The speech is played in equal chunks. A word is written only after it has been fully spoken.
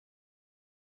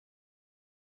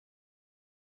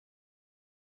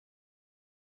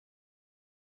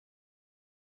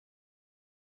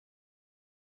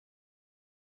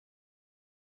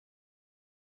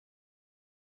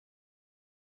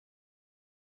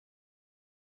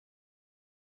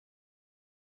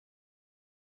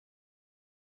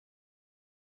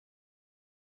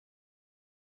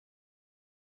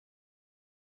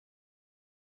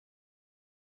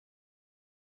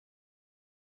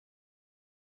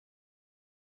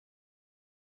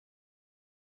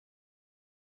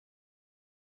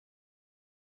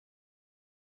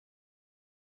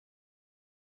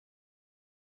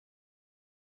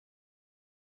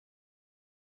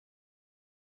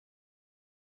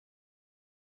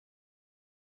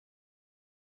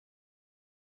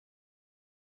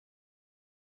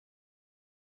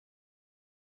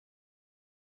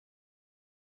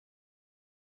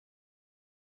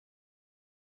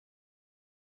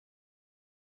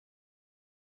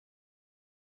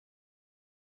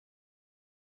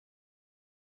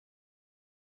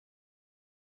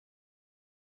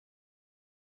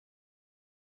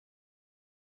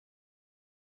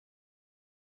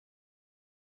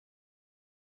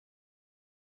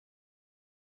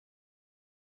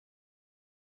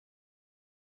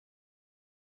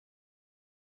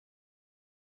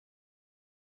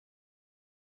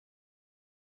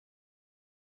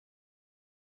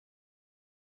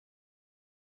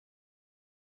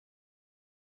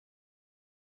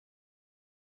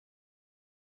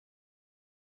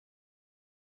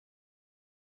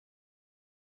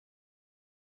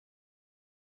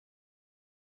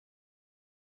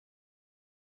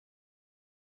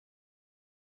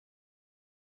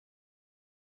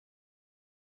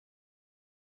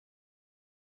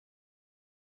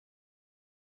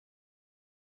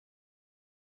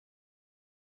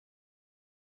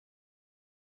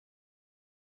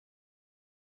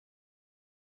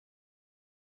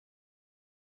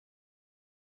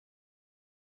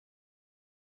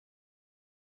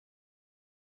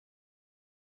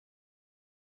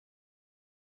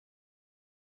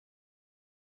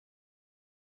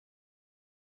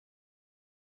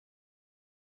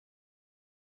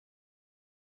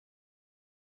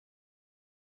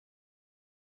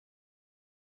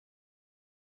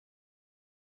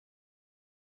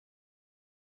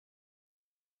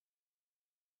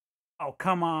Oh,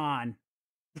 come on.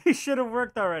 You should have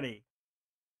worked already.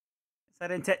 Is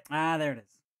that intent? Ah, there it is.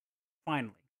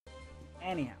 Finally.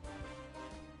 Anyhow.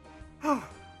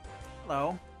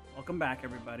 Hello. Welcome back,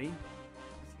 everybody. Who's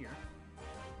here?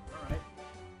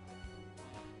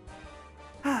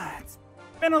 Alright. It's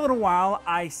been a little while.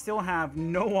 I still have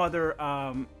no other,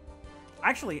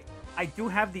 Actually, I do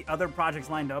have the other projects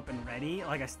lined up and ready.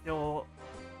 Like,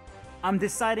 I'm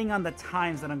deciding on the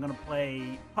times that I'm gonna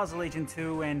play Puzzle Agent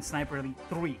 2 and Sniper Elite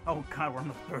 3. Oh god, we're on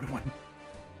the third one.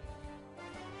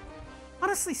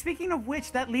 Honestly, speaking of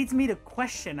which, that leads me to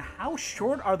question, how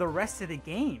short are the rest of the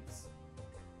games?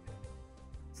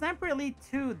 Sniper Elite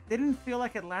 2 didn't feel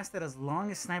like it lasted as long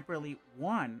as Sniper Elite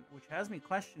 1, which has me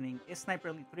questioning, is Sniper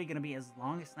Elite 3 gonna be as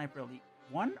long as Sniper Elite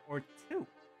 1 or 2?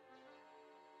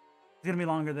 It's gonna be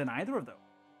longer than either of those.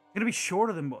 It's gonna be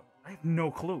shorter than both. I have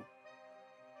no clue.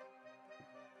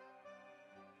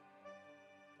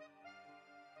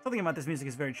 Something about this music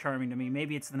is very charming to me.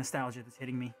 Maybe it's the nostalgia that's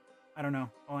hitting me. I don't know.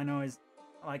 All I know is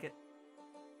I like it.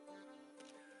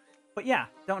 But yeah,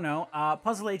 don't know.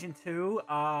 Puzzle Agent 2,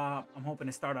 I'm hoping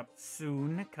to start up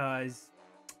soon, because,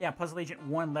 yeah, Puzzle Agent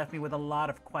 1 left me with a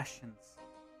lot of questions.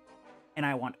 And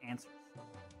I want answers.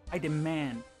 I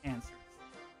demand answers.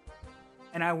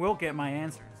 And I will get my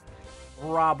answers.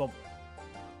 Probably.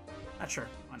 Not sure,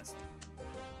 honestly.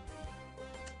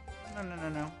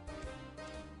 No.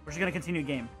 We're just gonna continue the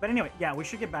game. But anyway, yeah, we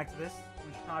should get back to this.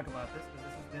 We should talk about this,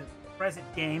 because this is the present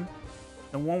game.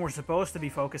 The one we're supposed to be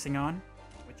focusing on,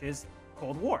 which is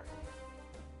Cold War.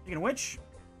 Speaking of which,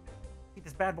 heat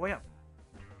this bad boy up.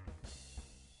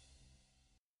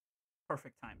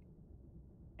 Perfect timing.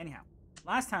 Anyhow,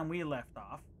 last time we left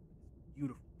off,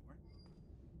 beautiful door.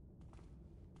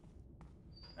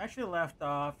 Actually left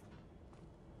off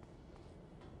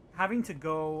having to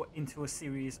go into a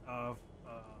series of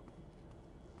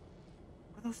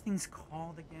what are those things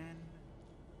called again?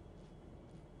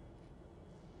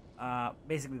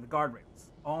 Basically the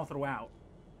guardrails all throughout.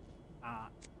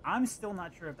 I'm still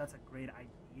not sure if that's a great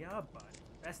idea, but it's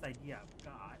the best idea I've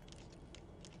got.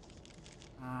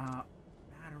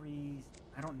 Batteries.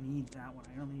 I don't need that one.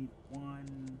 I only need one.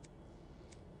 I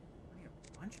need a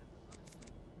bunch of them,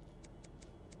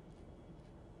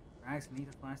 honestly. Rags need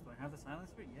a flash. Do I have the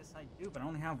silencer? Yes, I do, but I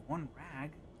only have one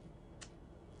rag.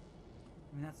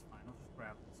 I mean, that's fine. I'll just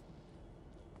grab this one.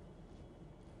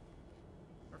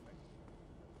 Perfect.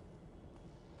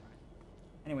 Alright.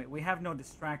 Anyway, we have no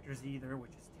distractors either,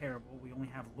 which is terrible. We only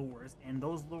have lures, and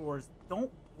those lures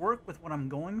don't work with what I'm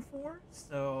going for,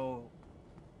 so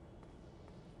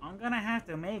I'm gonna have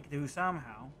to make do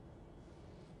somehow.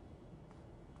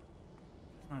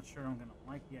 Just not sure I'm gonna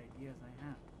like the ideas I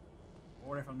have,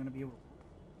 or if I'm gonna be able to.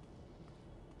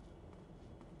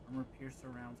 Armor piercer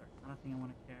rounds are not a thing I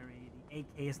want to carry. The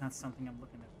AK is not something I'm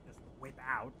looking to just whip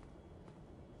out.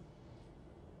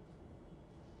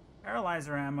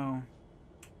 Paralyzer ammo.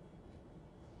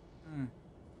 I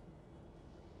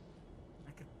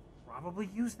could probably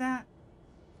use that.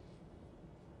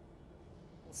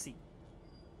 We'll see.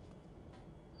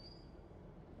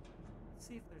 Let's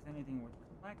see if there's anything worth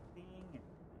collecting. And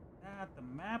that the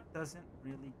map doesn't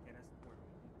really get us where we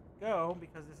need to go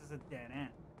because this is a dead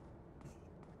end.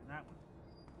 That one.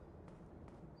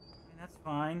 I mean, that's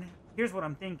fine. Here's what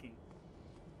I'm thinking.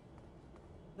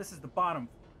 This is the bottom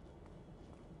floor.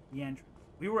 The entrance.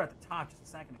 We were at the top just a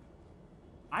second ago.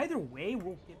 Either way,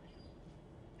 we'll get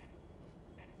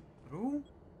through.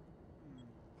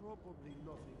 Probably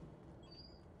nothing.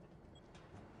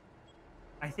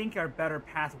 I think our better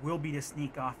path will be to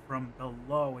sneak off from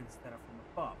below instead of from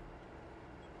above.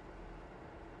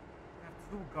 We have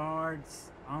two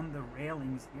guards on the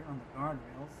railings here, on the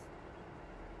guardrails.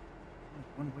 Only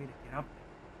one way to get up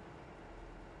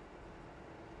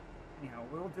there. Anyhow,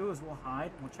 what we'll do is we'll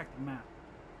hide and we'll check the map.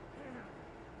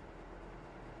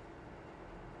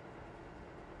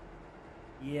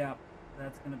 Yep,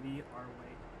 that's gonna be our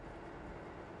way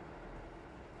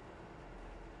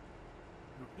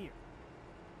through here.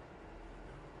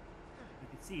 You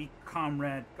can see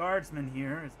Comrade Guardsman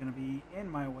here is gonna be in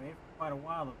my way for quite a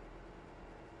while.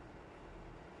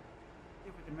 See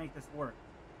if we can make this work.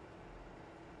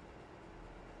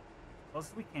 As close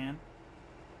as we can.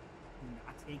 Do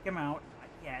not take him out, not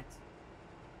yet.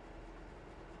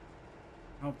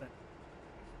 I hope that.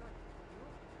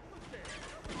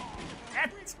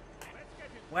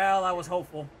 Well, I was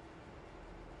hopeful.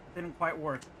 It didn't quite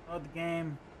work. Load the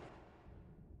game.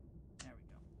 There we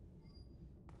go.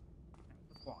 Okay,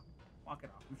 let's walk. Walk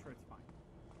it off. I'm sure it's fine.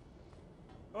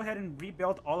 Go ahead and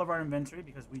rebuild all of our inventory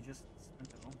because we just spent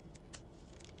it all.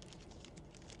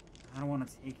 I don't want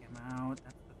to take him out.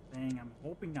 That's the thing. I'm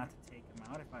hoping not to take him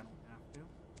out if I don't have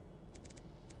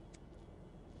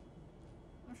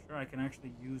Sure, I can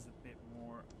actually use a bit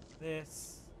more of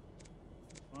this.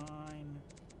 Fine.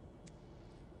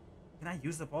 Can I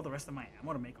use up all the rest of my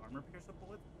ammo to make armor piercer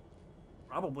bullets?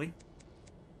 Probably. Do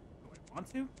I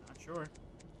want to? Not sure.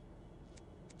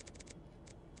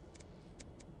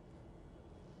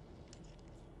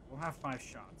 We'll have 5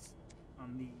 shots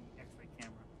on the X-ray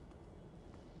camera.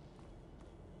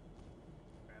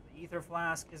 Grab the ether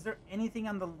flask. Is there anything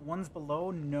on the ones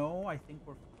below? No, I think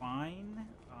we're fine.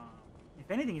 If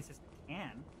anything, it's just a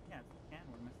can. Yeah, it's a can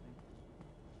we're missing.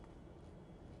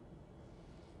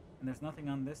 And there's nothing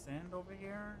on this end over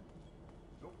here?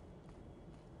 Nope.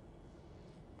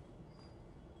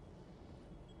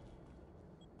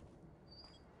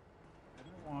 And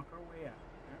we'll walk our way out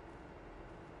there.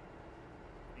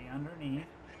 Stay underneath.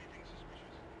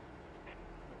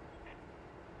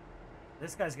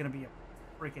 This guy's gonna be a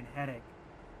freaking headache.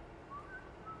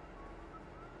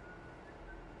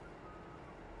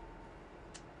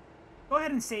 Go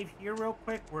ahead and save here real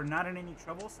quick. We're not in any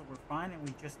trouble, so we're fine, and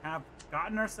we just have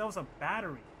gotten ourselves a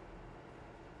battery.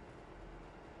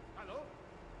 Hello?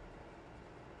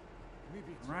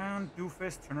 Maybe Turn around,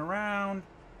 doofus, turn around.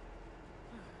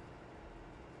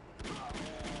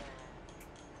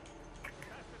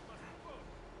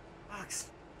 Fox.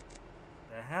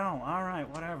 The hell? Alright,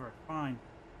 whatever. Fine.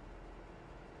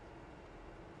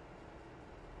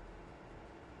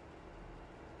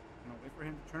 I'm gonna wait for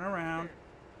him to turn around.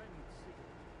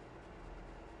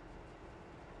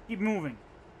 Keep moving.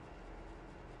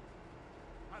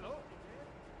 Hello?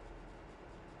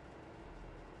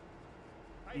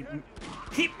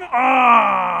 Keep.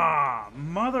 Ah,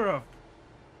 mother of.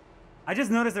 I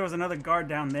just noticed there was another guard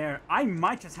down there. I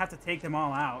might just have to take them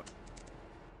all out.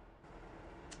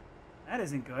 That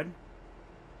isn't good.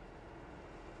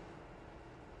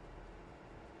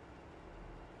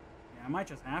 Yeah, I might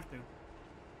just have to.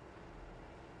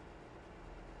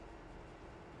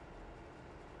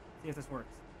 See if this works.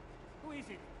 Who is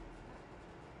it?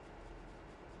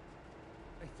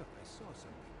 I thought I saw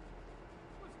something.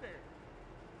 Who's there?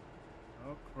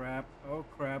 Oh crap, oh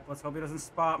crap. Let's hope he doesn't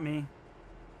spot me.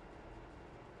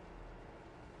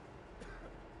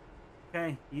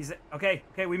 Okay, he's okay,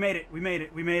 we made it,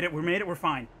 we're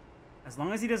fine. As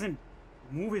long as he doesn't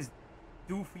move his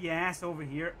doofy ass over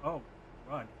here. Oh,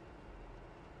 God.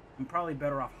 I'm probably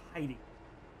better off hiding.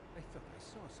 I thought I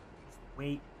saw something. Just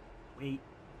wait.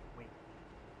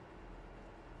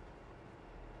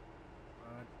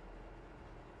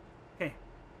 Okay,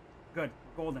 good,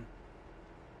 we're golden.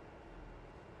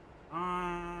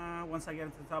 Once I get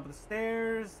to the top of the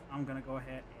stairs, I'm gonna go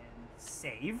ahead and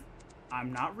save.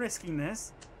 I'm not risking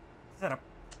this. This is a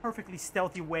perfectly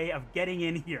stealthy way of getting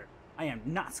in here. I am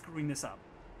not screwing this up.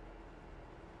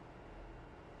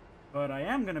 But I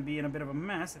am gonna be in a bit of a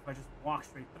mess if I just walk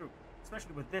straight through,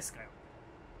 especially with this guy.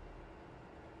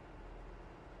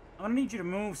 I'm gonna need you to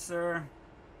move, sir.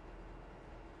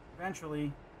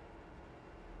 Eventually.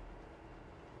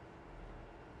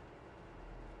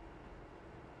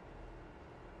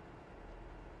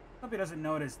 Hope he doesn't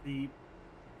notice the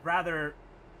rather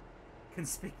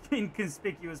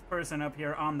inconspicuous person up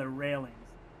here on the railings.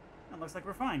 It looks like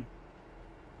we're fine.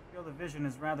 I feel the vision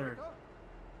is rather... Oh,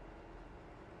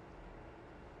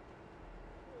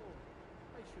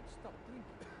 I should stop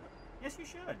drinking. Yes, you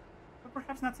should. But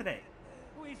perhaps not today.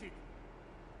 Who is it?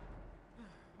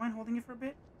 Mind holding it for a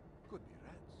bit? Could be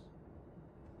rats.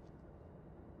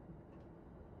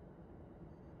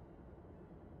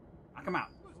 Knock him out.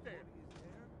 Who's there?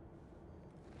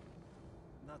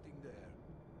 Nothing there.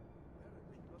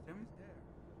 Him?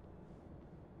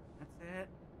 That's it.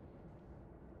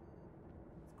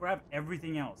 Let's grab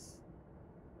everything else.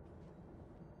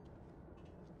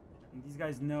 I think these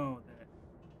guys know that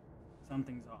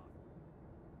something's off.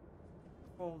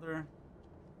 The folder.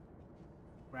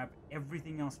 Grab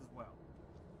everything else as well.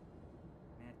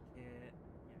 Medkit.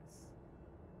 Yes.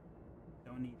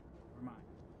 Don't need it. Never mind.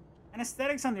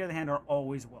 Anesthetics, on the other hand, are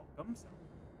always welcome. So,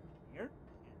 here.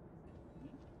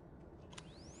 I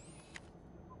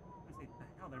say, the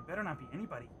hell, there better not be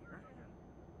anybody here.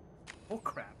 Oh,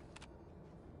 crap.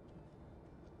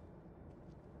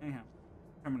 Anyhow,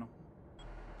 terminal.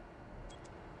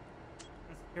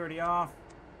 Security off.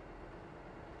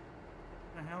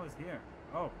 What the hell is here?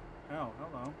 Oh, hell,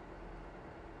 hello.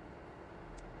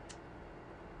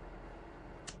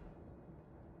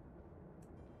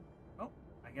 Oh,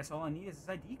 I guess all I need is his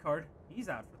ID card. He's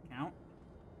out for the count.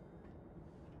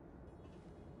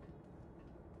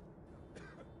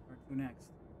 Where to next?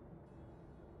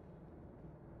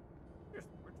 Here's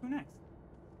where to next.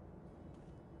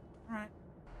 Alright.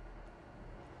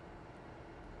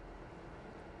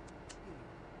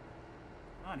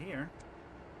 Not here.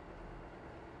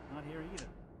 Not here either.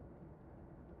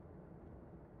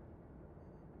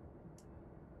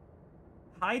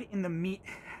 Hide in the meat.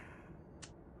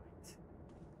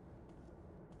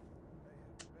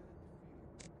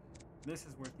 This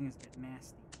is where things get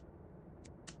nasty.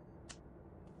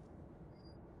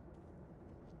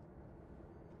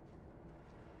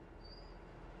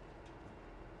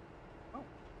 Oh.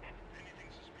 Anything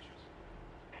suspicious?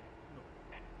 No.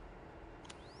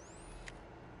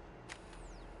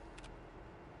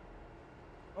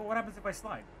 Oh, what happens if I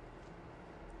slide?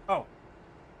 Oh.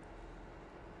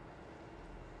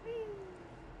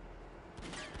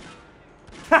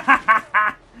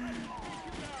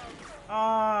 Oh,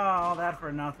 all that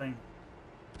for nothing.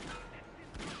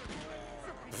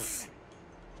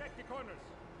 Check the corners.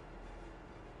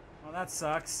 Well, that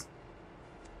sucks.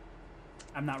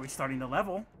 I'm not restarting the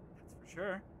level, that's for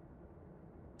sure.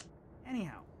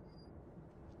 Anyhow,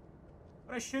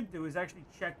 what I should do is actually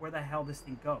check where the hell this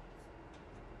thing goes.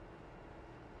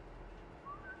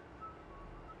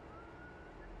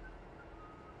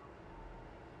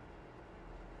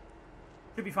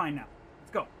 Should be fine now.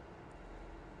 Let's go.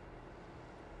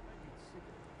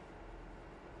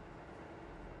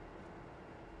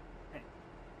 Okay.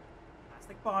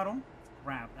 Plastic bottle. Let's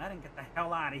grab that and get the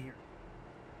hell out of here.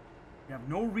 We have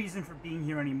no reason for being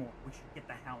here anymore. We should get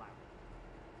the hell out.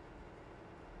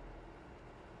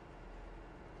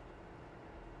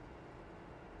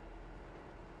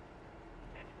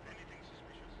 Anything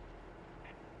suspicious?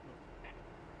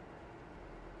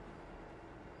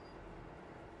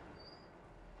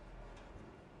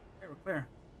 Okay, we're clear.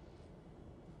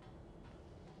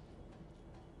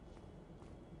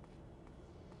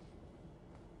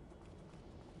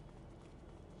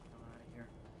 Get out of here.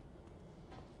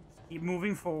 Just keep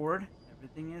moving forward.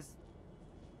 Everything is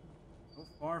so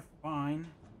far fine.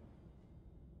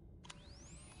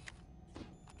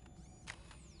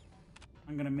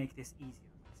 I'm gonna make this easy on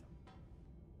myself.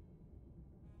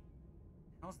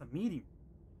 How's the meeting?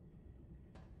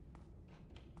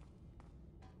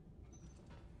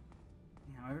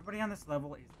 Now everybody on this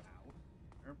level is out.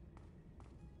 They're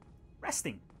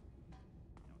resting.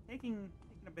 Taking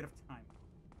a bit of time.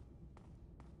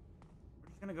 We're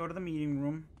just gonna go to the meeting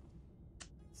room.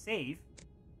 Save.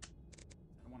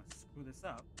 I don't want to screw this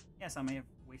up. Yes, I may have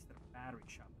wasted a battery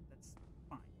shot, but that's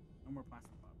fine. No more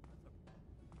plastic bottles. That's okay.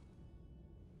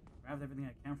 Grabbed everything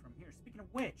I can from here. Speaking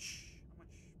of which, how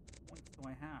much points do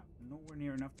I have? Nowhere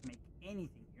near enough to make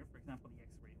anything here. For example, the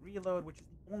X-ray reload, which is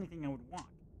the only thing I would want.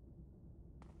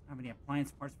 I don't have any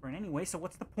appliance parts for it anyway, so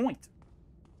what's the point?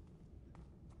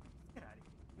 Let's get out of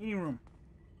here. Meeting room.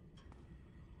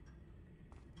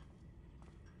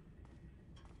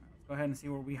 Right, let's go ahead and see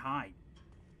where we hide.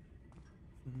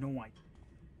 No idea.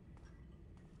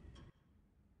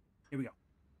 Here we go.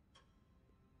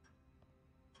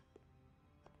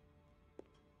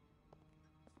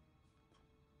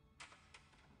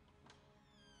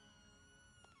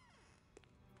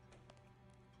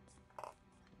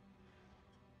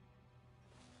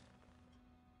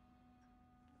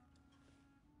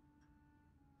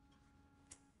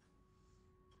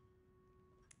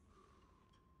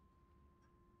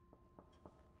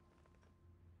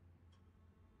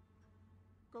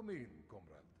 Come in,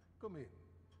 comrade. Come in.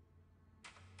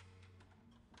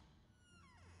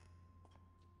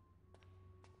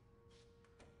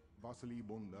 Vasily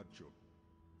Bondarchuk,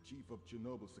 Chief of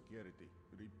Chernobyl Security,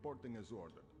 reporting as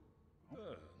ordered.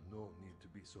 No need to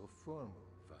be so formal,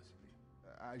 Vasily.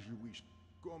 As you wish,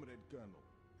 Comrade Colonel.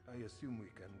 I assume we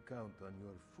can count on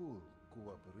your full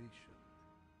cooperation.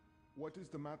 What is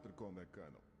the matter, Comrade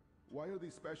Colonel? Why are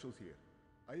these specials here?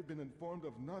 I have been informed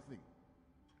of nothing.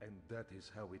 And that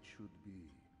is how it should be.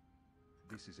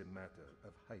 This is a matter of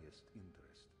highest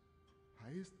interest.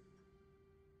 Highest?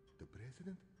 The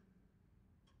President?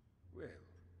 Well,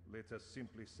 let us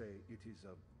simply say it is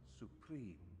of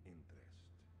supreme interest,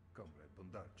 Comrade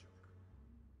Bondarchuk.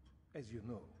 As you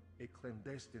know, a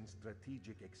clandestine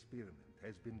strategic experiment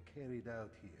has been carried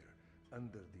out here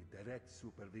under the direct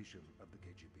supervision of the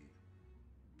KGB.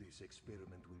 This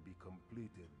experiment will be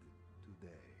completed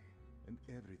today. And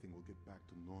everything will get back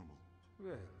to normal.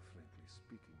 Well, frankly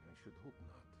speaking, I should hope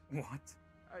not. What?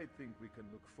 I think we can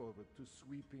look forward to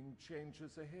sweeping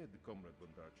changes ahead, Comrade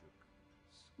Bondarchuk.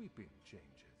 Sweeping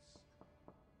changes.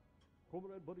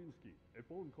 Comrade Borinsky, a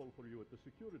phone call for you at the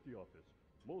security office.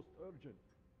 Most urgent.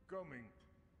 Coming.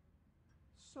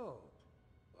 So,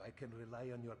 I can rely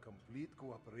on your complete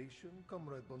cooperation,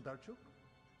 Comrade Bondarchuk?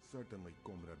 Certainly,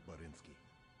 Comrade Borinsky.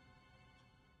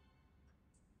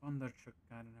 Bondarchuk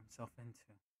got himself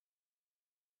into.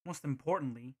 Most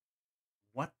importantly,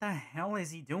 what the hell is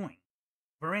he doing?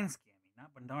 Borinsky, I mean,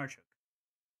 not Bondarchuk.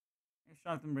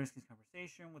 Jonathan Brisky's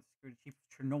conversation with the security chief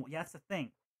of Chernobyl. Yeah, that's the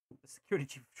thing. The security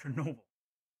chief of Chernobyl.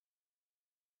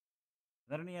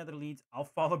 Without any other leads, I'll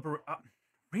follow.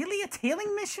 Really? A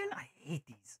tailing mission? I hate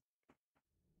these.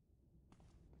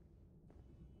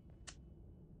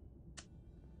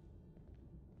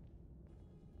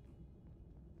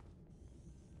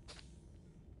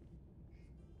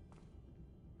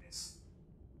 Miss.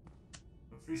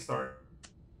 Let's restart.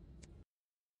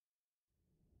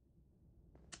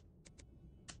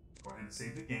 Go ahead and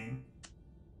save the game.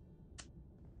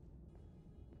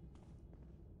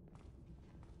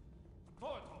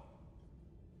 Toto!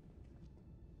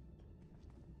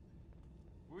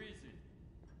 Who is it?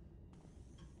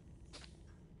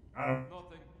 Got him.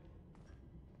 Nothing.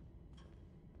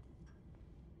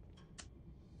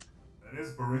 That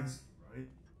is Borinsky, right?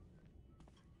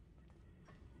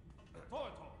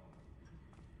 Toto!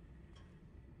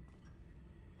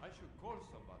 I should call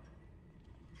somebody.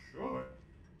 Sure.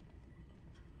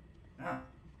 Now,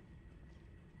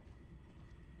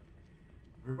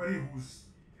 everybody who's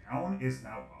down is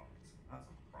now up, so that's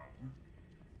a problem.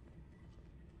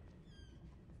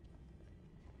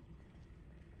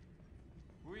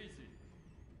 Who is it?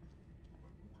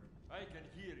 I can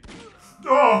hear you.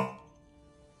 Oh!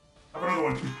 Have another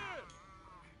one.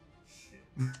 Shit.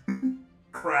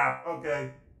 Crap.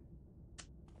 Okay.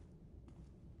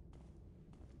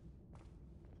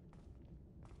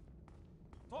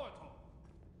 Toto!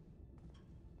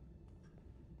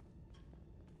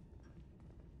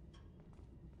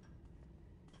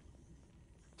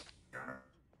 Got her.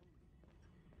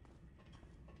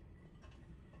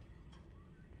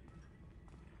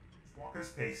 Just walk at his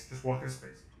pace. Just walk at his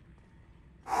pace.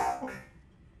 Okay.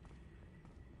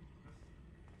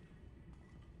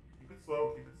 Keep it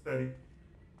slow. Keep it steady.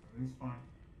 Everything's fine.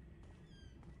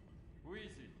 Who is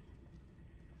it?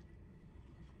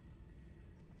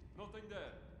 Nothing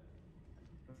there.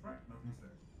 That's right. Nothing's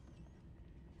there.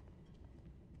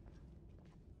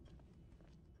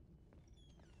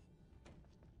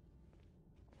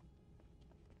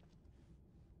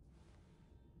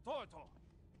 Toto!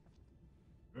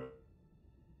 Good.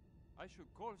 I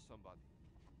should call somebody.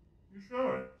 You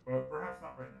should, but perhaps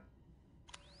not right now.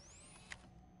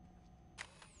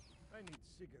 I need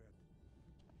cigarette.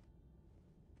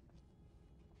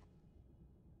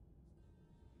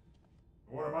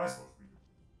 What am I supposed to be doing?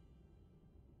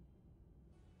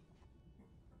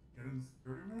 Get in the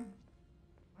security room?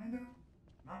 Find out?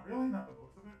 Not really, not the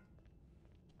looks of it.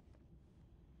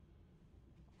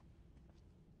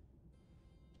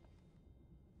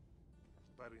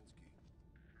 Barinsky.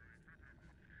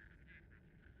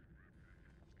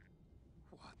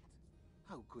 What?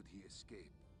 How could he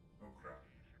escape? Oh crap.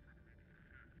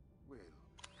 Well,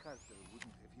 Carter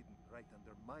wouldn't have hidden right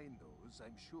under my nose,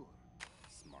 I'm sure.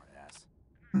 Smart ass.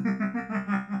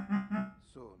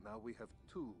 So now we have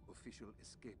two official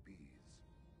escapees.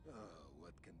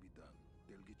 What can be done?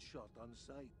 They'll get shot on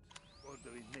sight.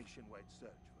 Order a nationwide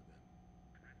search for them.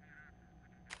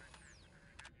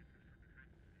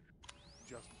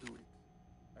 Just do it.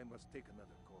 I must take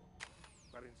another call.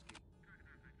 Barinsky,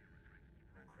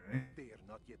 Okay. they are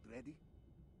not yet ready?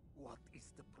 What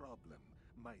is the problem?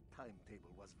 My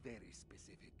timetable was very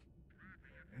specific.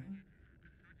 Okay.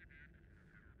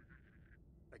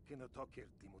 I cannot talk here,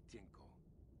 Timotenko.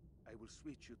 I will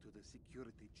switch you to the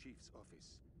security chief's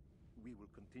office. We will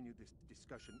continue this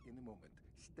discussion in a moment.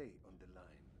 Stay on the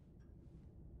line.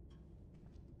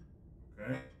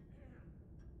 Okay.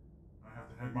 I have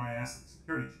to head my ass to the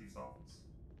security chief's office.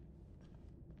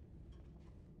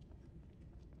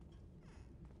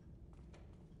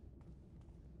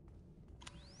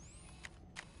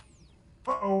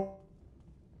 Uh-oh.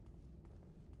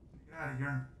 Get out of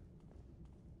here.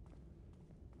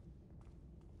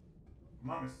 If I'm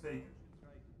not mistaken.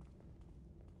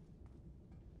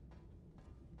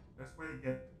 Best way to get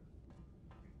there.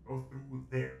 Go through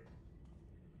there.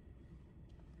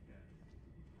 Yeah.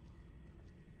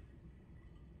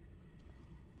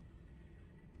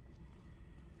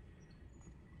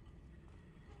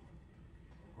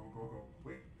 Go.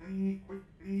 Quickly,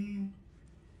 quickly.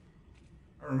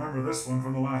 I remember this one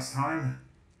from the last time.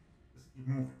 Just keep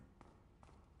moving.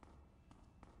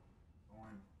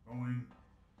 Going.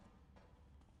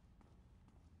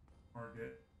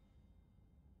 Target.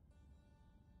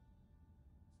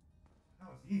 What the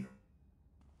hell is Ego?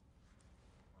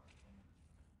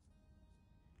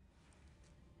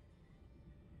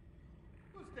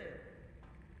 Who's there?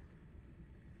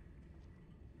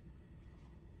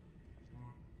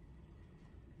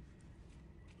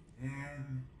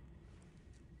 And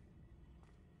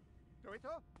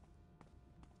Dorito?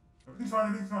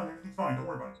 everything's fine. Don't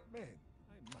worry about it. Man,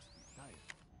 I must be tired.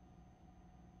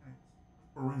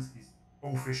 Borinsky's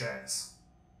oafish ass.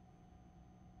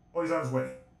 Oh, he's on his way.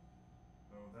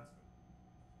 So that's good.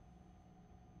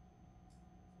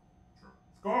 Sure.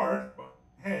 Scarred, but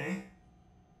hey.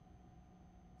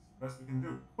 It's the best we can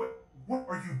do. What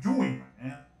are you doing, my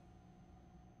man?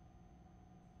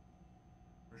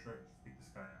 Pretty sure I can just take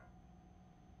this guy out.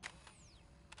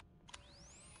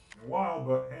 In a while,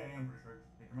 but hey, I'm pretty sure I can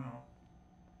just take him out.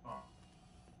 Oh.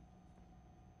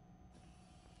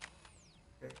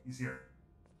 Okay, he's here.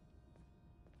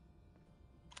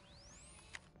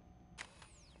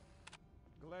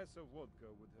 Glass of vodka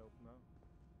would help now.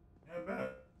 Yeah, I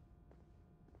bet.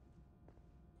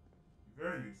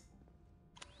 Very useful.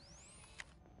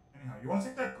 Anyhow, you want to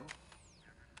take that?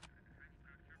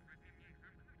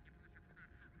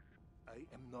 I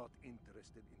am not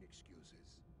interested in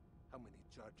excuses. How many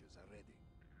charges are ready?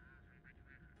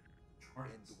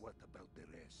 Charges? And what about the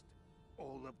rest?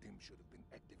 All of them should have been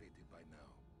activated by now.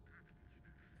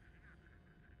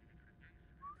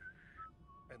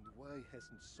 And why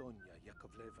hasn't Sonia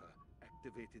Yakovleva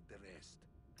activated the rest?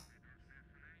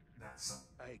 That's some.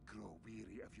 I grow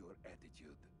weary of your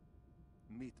attitude.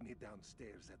 Meet me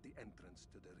downstairs at the entrance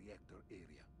to the reactor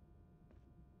area.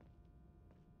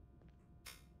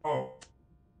 Oh.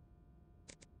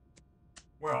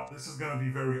 Well, this is gonna be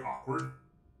very awkward.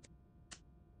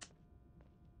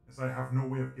 As I have no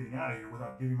way of getting out of here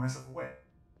without giving myself away.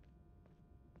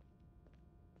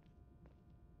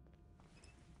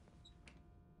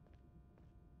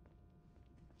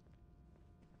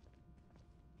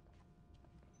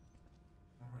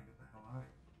 How do I get the hell out of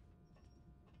here?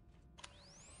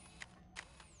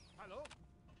 Hello?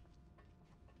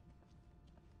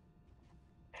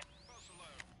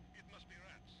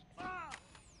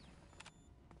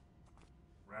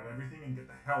 Grab everything and get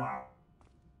the hell out.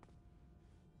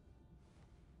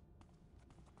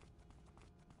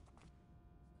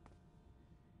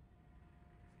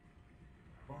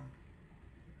 Grab 'em.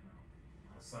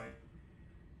 Out of sight.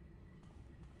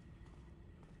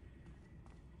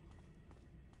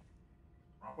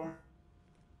 Drop 'em.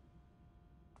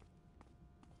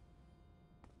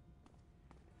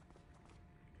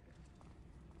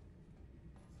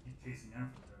 Keep chasing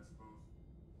after it, I suppose.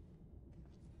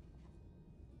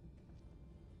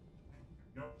 Okay,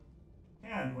 there we go.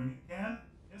 Can. Do I need a can?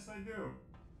 Yes, I do.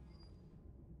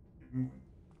 Keep moving.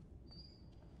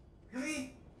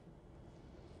 Really?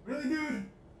 Really, dude?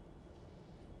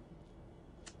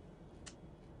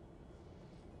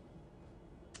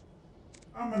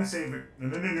 I'm gonna save it. No,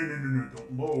 no, no, no, no, no, no.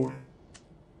 Don't load.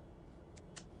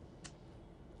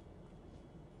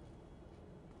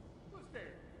 Who's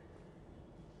there?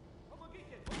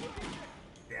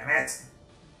 Damn it.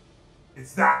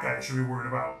 It's that guy I should be worried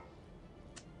about.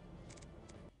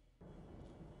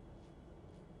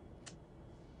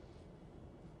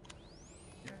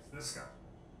 Yes, this guy.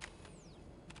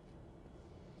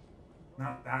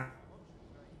 Not that guy.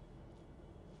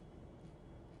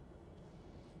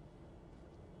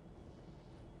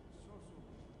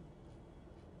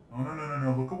 No, no, no, no,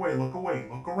 no. Look away, look away.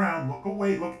 Look around, look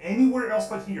away. Look anywhere else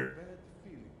but here. Bad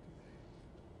feeling today.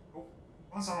 Go.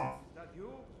 Buzz off. Is that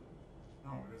you?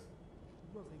 No, it isn't.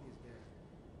 Nothing is there.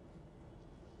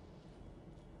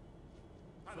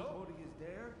 Hello? Somebody is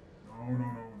there? No, no,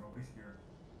 no. Nobody's here.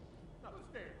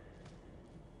 Who's there?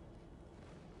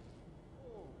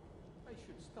 Oh, I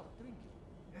should stop drinking.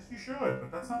 Yes, you should,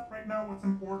 but that's not right now what's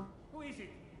important. Who is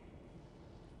it?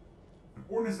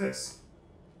 Important is this.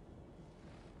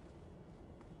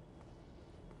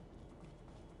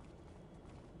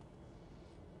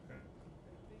 Okay. I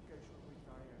think I should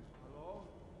retire. Hello?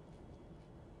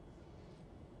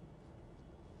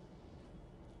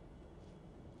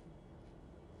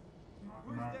 Knock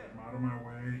Who's him out, there? get him out of my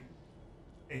way.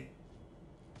 Hey.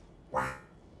 Wow.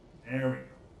 There we go.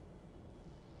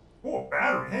 Oh, a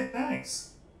battery. Hey, thanks.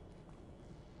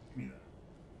 Give me that.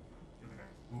 Give me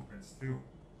that blueprints too.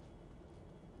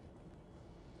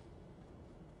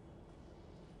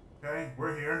 Okay,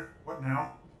 we're here. What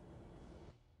now?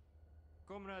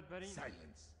 Comrade Barin.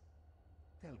 Silence.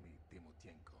 Tell me,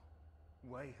 Timotienko,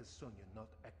 why has Sonia not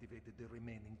activated the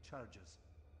remaining charges?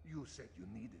 You said you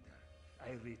needed her.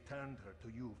 I returned her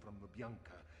to you from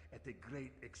Lubyanka at a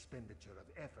great expenditure of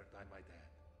effort, I might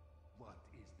add. What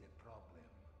is the problem?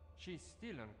 She's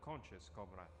still unconscious,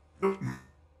 comrade.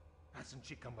 Hasn't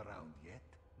she come around yet?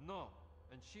 No,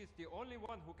 and she's the only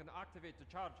one who can activate the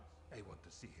charges. I want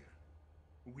to see her.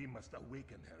 We must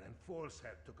awaken her and force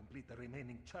her to complete the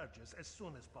remaining charges as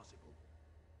soon as possible.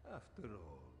 After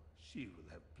all, she will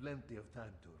have plenty of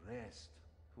time to rest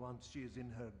once she is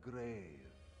in her grave.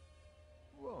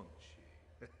 Won't she?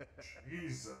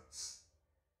 Jesus.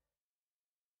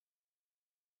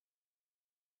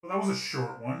 Well, that was a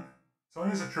short one.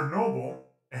 Sonya's a Chernobyl,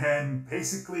 and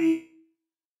basically,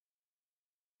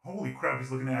 holy crap,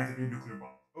 he's looking to activate nuclear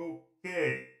bombs.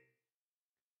 Okay.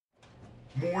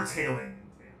 More tailing.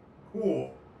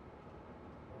 Cool.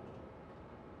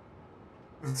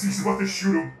 He's about to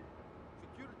shoot him.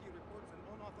 Security reports an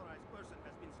unauthorized person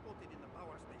has been spotted in the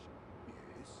power station.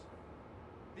 Yes?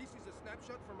 This is a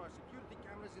snapshot from our security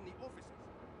cameras in the offices.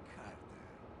 Carter.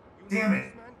 You Damn know it.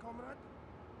 this man, comrade?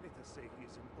 Let us say he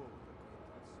is an old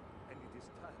acquaintance, and it is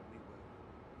time we were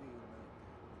reunited.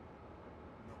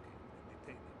 Locate and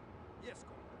detain him. Yes,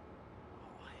 comrade.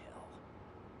 Oh, hell.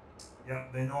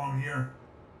 Yep, they know I'm here.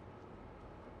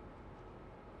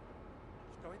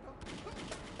 Stoito?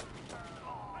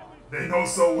 They know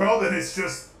so well that it's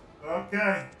just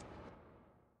okay.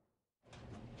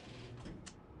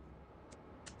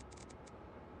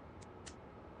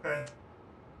 Okay.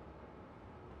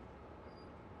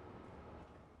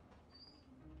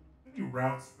 Any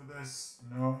routes for this?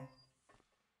 No.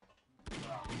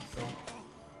 So,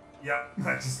 yep,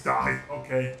 I just died.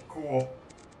 Okay, cool.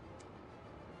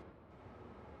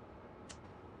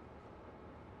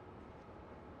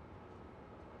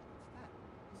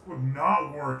 This would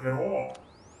not work at all.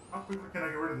 How quickly can I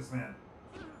get rid of this man?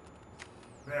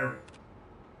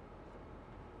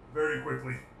 Very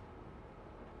quickly.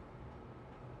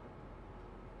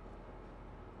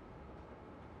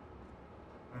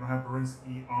 I don't have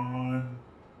Berinsky on.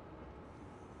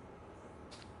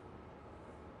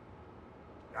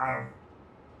 Got him.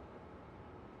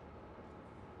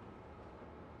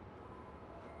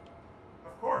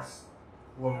 Of course.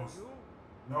 Close.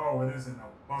 No, it isn't. No.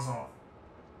 Buzz off.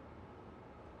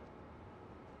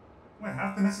 Do I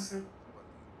have the necessary? What do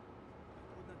you want? I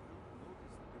could not help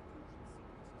notice the diffusion sequences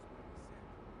were reset.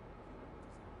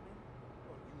 You know what is happening?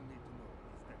 All you need to know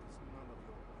is that it's none of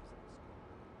your business,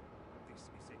 comrade. This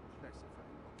is a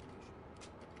classified operation.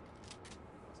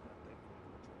 You must not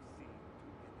divulge what you're seeing to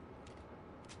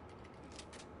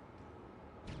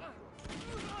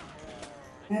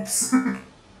anyone. Oops.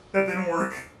 That didn't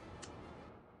work. Is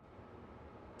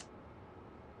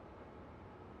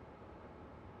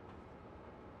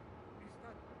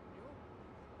that you?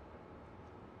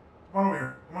 Come on over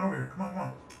here. Come on over here. Come on, come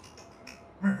on.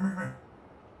 Come here, come here, come here.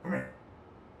 Come here.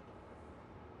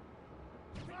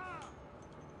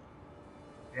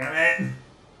 Damn it.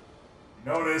 You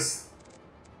noticed.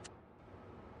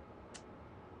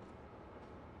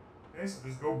 Okay, so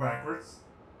just go backwards.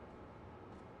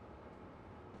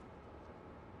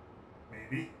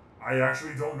 Maybe. I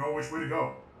actually don't know which way to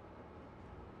go.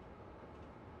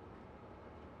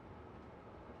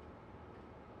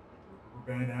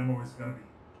 Rubber band ammo is gonna be.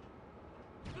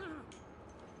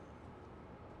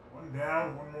 One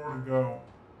down, one more to go.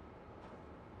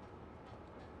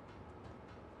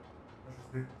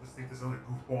 Let's just take this other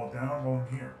goofball down while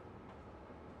I'm here.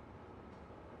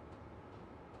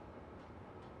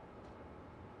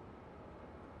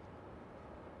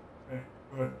 Okay,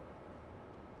 good.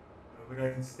 The other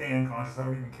guy can stay unconscious, I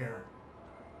don't even care.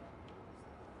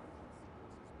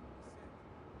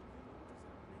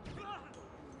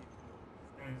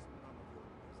 Okay. None of your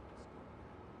business, comrade.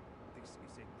 This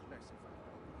is a classified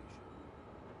operation.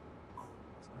 You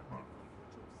must not divulge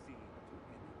what you're seeing to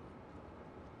anyone.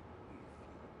 If you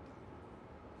do,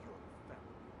 your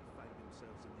family will find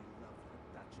themselves in a lovely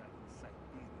dacha in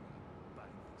Siberia by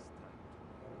this time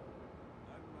tomorrow.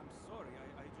 I'm sorry.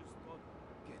 I just thought.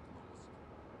 Get lost.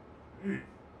 Hey,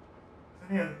 isn't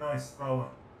he a nice fella?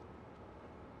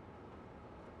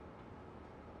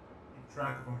 Keep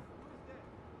track of him. Who is that?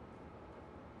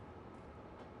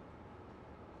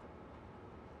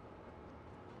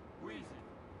 Who is it?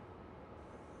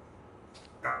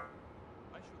 Ah.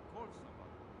 I should call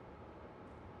somebody.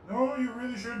 No, you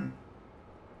really shouldn't.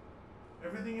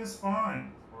 Everything is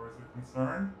fine as far as we're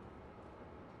concerned.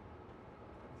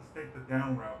 We'll just take the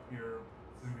down route here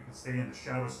so we can stay in the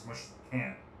shadows as much as we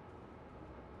can.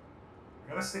 We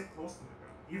gotta stay close to the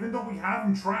guy. Even though we have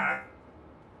him tracked.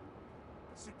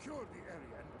 Secure the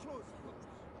area and close the doors.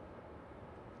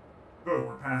 Good,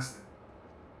 we're past it.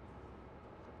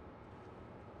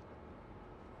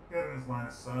 Get in his line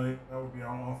of sight. That would be an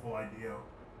awful idea.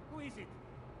 Who is it?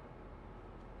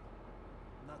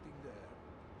 Nothing there.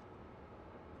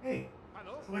 Hey,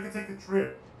 Hello? so I can take the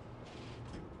trip.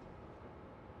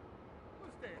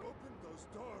 Who's there? Open those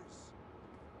doors.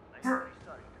 I'm very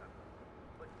sorry, Colonel,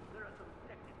 but there are some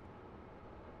technical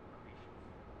conditions.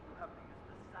 You have to use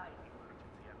the side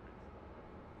emergency entrance.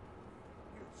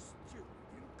 You stupid,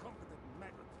 incompetent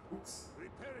maggot. Oops.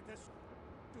 Repair it as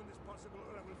soon as possible,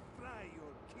 or I will fry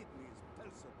your kidneys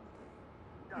pulsately.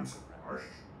 Seems harsh.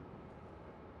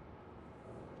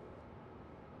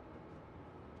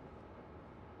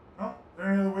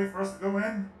 there any other way for us to go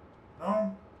in?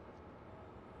 No?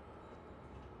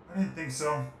 I didn't think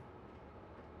so. Well,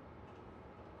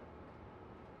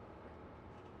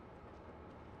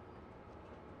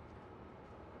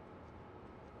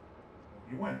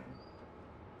 he went in.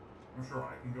 I'm sure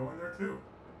I can go in there too.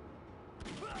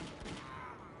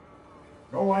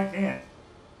 No, I can't.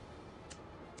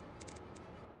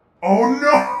 Oh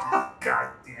no! God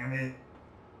damn it.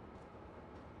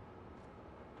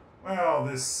 Well,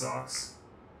 this sucks.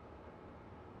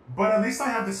 But at least I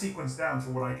have the sequence down to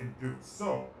what I can do.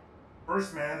 So,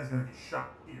 first man is going to be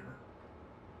shot here.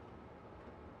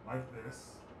 Like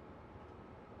this.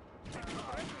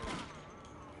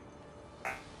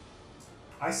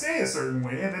 I say a certain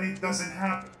way and then it doesn't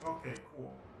happen. Okay,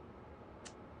 cool.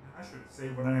 I should have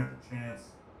saved when I had the chance.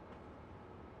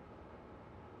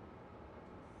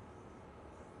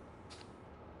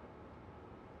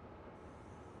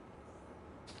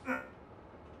 I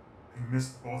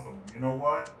missed both of them. You know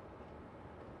what?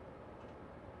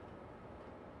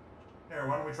 Here,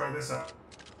 why don't we try this out?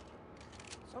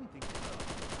 Something.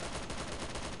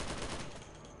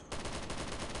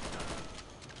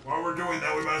 While we're doing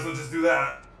that, we might as well just do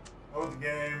that. Load the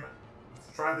game.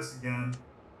 Let's try this again.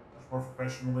 Much more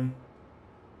professionally.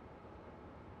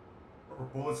 Rubber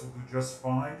bullets will do just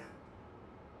fine.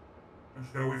 I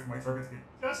just gotta wait for my target to get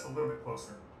just a little bit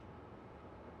closer.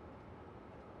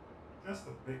 Just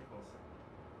a bit closer.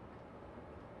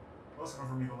 Close enough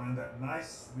for me to land that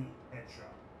nice, sweet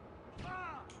headshot.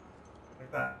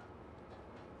 Like that.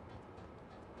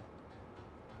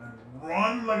 And then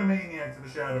run like a maniac to the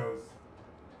shadows.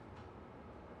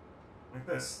 Like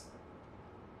this.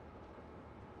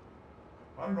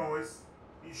 A lot of noise.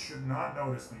 He should not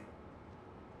notice me.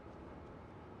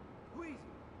 Who is he?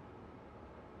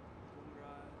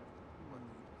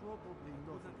 Comrade, probably not.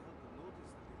 Doesn't help to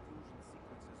notice that the fusion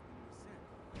sequence has been reset.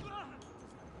 What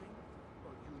is happening?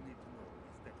 All you need to know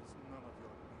is that it's none of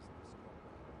your business,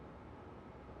 comrade.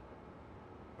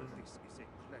 This is a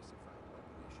classified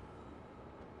operation.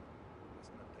 You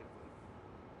must not divulge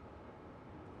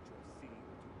what you have seen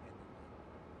to anyone.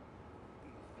 If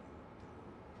you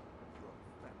do, your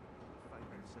family will find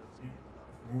themselves in a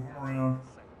Move him around.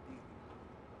 Siberia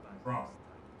by Drop. this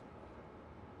time tomorrow.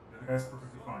 The other guy's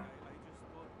perfectly fine. I just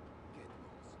thought, get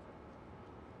lost.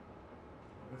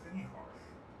 Not with any harsh.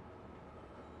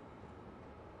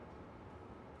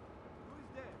 Who is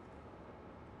there?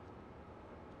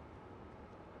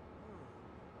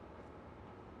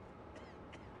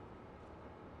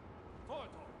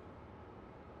 Toto!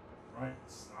 Right?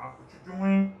 Stop what you're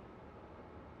doing.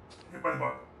 Hit by the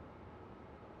bug.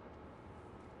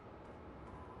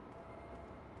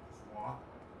 Just walk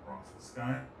across this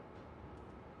guy.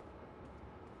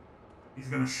 He's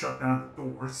gonna shut down the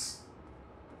doors.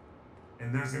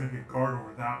 And there's gonna be a guard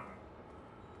over that way.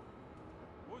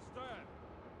 Who's there?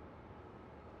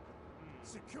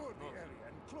 Secure the area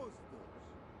and close the doors.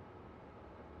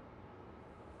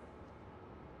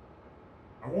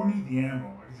 I won't need the ammo.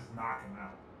 I can just knock him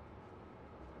out.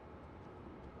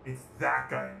 It's that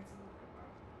guy I need to worry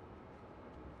about.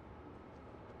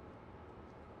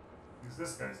 Because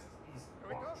this guy's just easy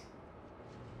to watch.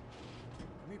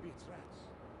 Maybe it's rats.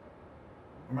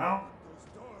 Come out. Those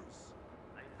doors.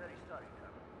 I'm very sorry,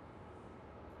 Colonel.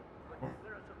 But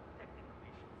there are some technical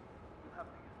issues. You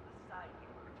have to use the side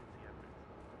emergency exit.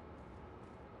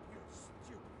 You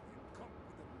stupid,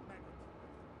 incompetent maggot.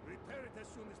 Repair it as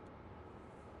soon as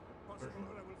possible,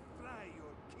 or I will fry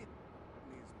your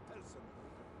kidneys personally.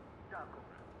 Yeah,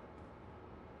 Comrade.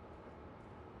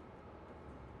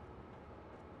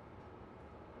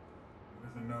 He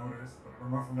doesn't notice, but I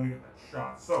don't know if I'm gonna get that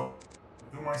shot. So, to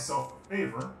do myself a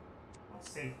favor, I'll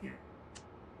stay here.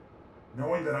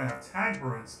 Knowing that I have tagged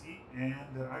Berinsky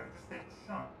and that I can just take the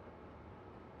shot.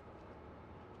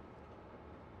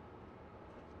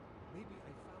 Maybe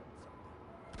I found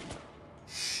something.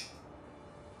 Shit.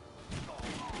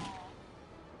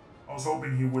 I was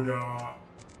hoping he would take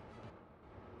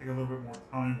a little bit more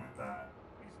time with that.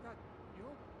 Is that you?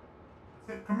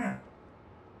 That's it, come here.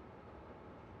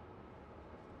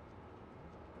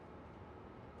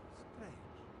 Strange.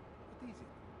 What is it?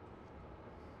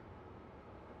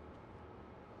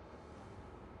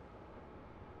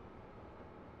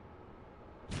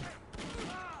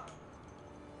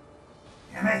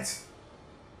 Damn it!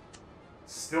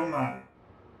 Still not it.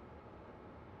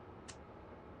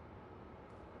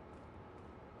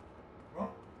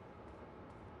 Well,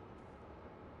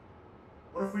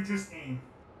 what if we just aim?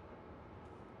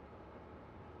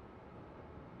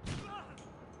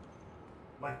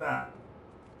 Like that.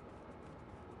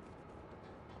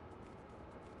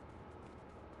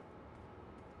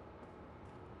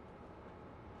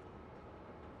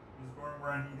 going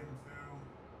where I need him to.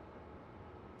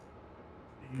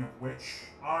 Speaking of which,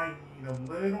 I need a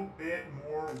little bit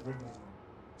more wiggle room.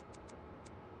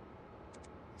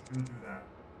 Just gonna do that.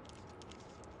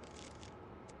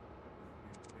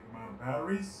 Big amount of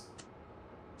batteries.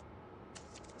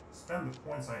 Spend the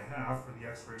points I have for the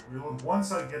X-ray reload.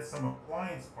 Once I get some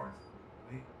appliance parts,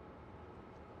 hopefully.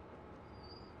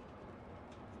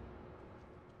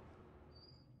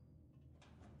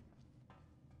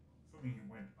 Assuming he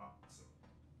went up, so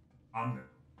I'm good.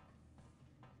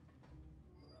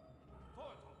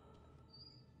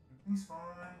 Everything's fine.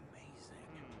 Amazing.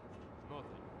 Nothing.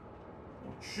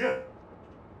 Holy shit!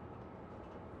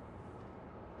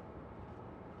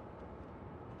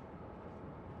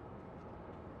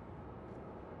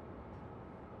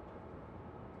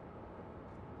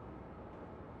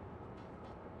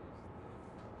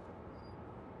 Is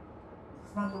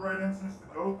this not the right entrance to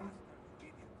go? Faster, you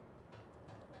idiot.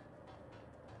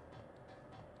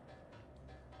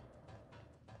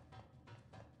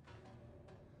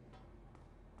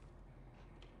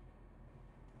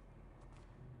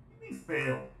 What do you mean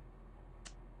fail?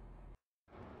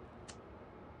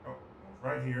 Oh, well, it's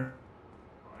right here.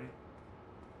 Right.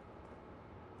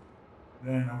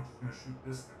 Then I'm just gonna shoot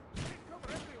this guy. Take cover,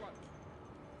 everyone.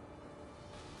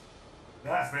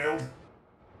 That failed.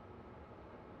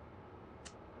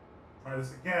 Try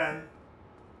this again.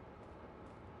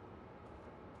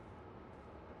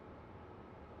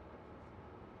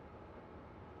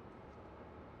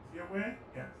 Is he away?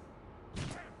 Yes.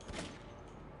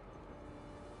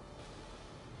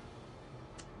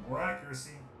 More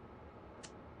accuracy.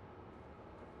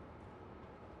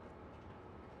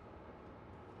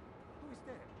 Who is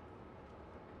there?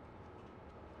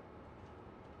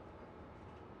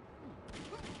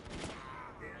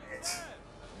 Damn it.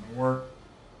 Didn't work.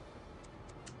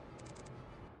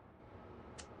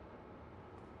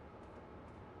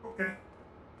 Okay.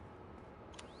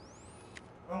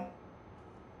 Well,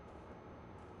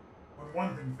 when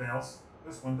one thing fails,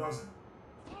 this one doesn't.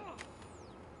 Strange.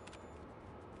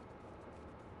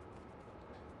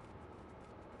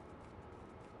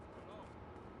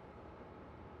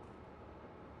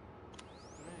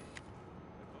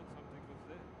 I thought something was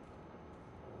there.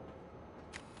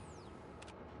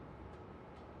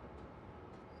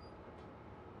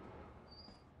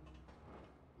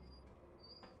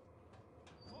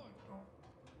 Oh,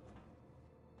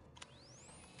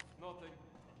 Nothing.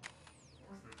 of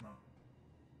course there's nothing.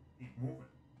 Keep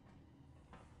moving.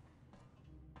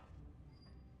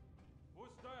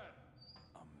 Who's there?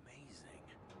 Amazing.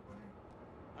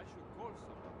 I should call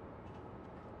someone.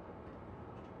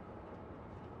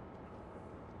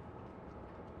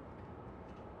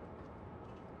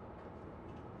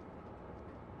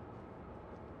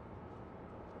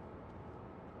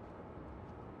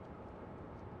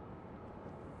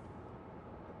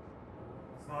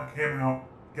 Let's knock him out.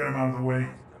 Get him out of the way. Faster,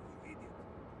 you idiot.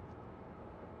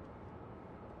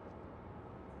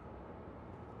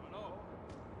 Hello?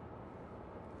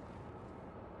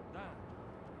 Dan.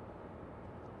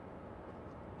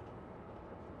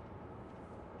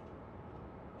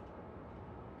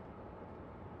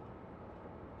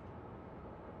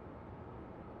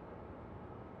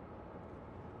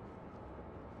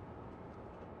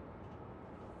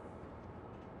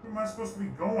 Where am I supposed to be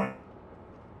going?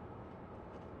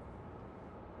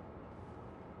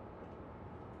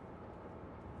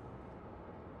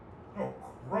 Oh,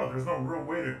 crud, there's no real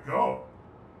way to go.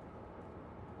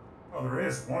 Oh, there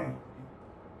is one way.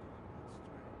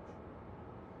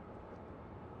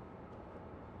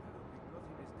 That's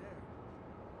strange.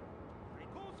 Like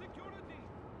nothing is there.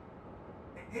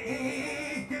 Hey, hey, hey, hey,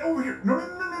 hey, get over here! No, no,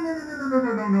 no, no, no, no, no,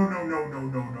 no, no, no, no, no,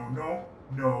 no,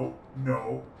 no, no,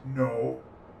 no, no,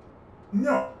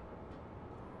 no.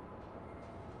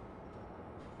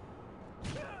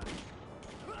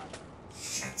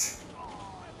 Shit!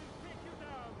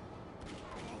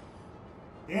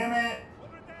 Damn it!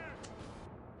 Over there.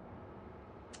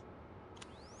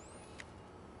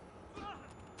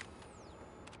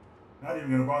 Not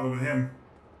even gonna bother with him.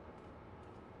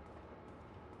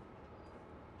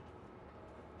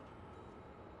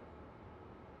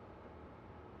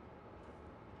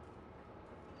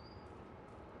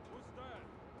 Who's there?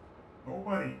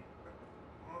 Nobody.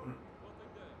 Bother me.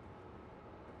 Nothing there.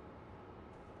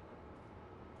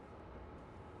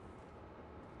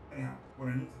 Anyhow, what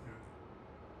I need to do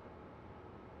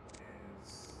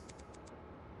is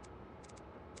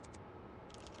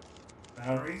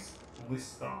batteries fully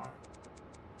stocked,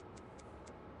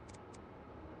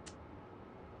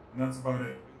 and that's about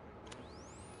it.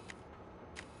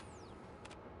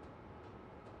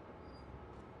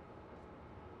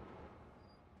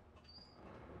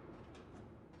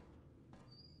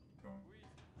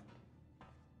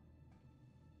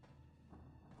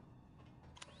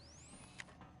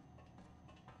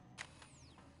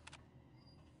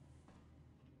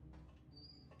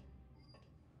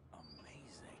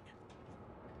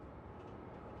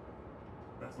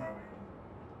 That's my way in.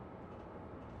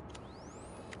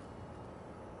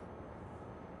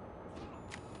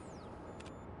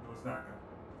 Goes that guy.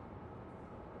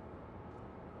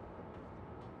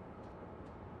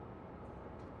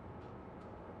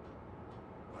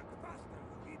 Work faster,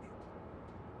 you idiot!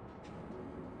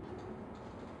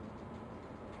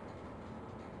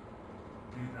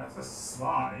 Dude, that's a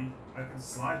slide. I can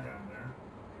slide down there.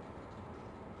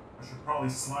 I should probably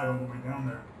slide all the way down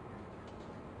there.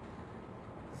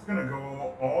 It's gonna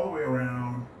go all the way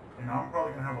around, and I'm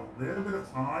probably gonna have a little bit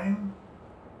of time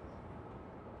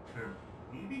to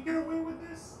maybe get away with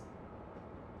this.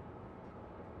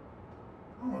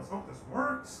 Oh, let's hope this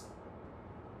works.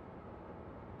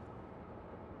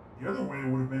 The other way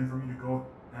would have been for me to go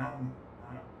down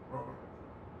that road.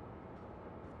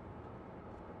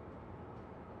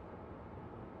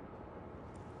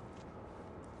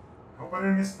 I hope I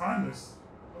didn't mistime this.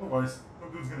 Otherwise,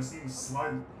 some dude's gonna see me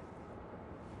slide.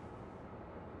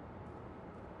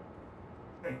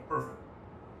 Okay, perfect.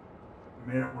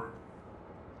 We made it work.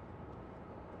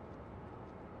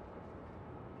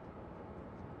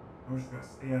 I'm just gonna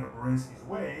stay out of Borinsky's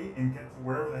way and get to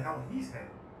wherever the hell he's headed.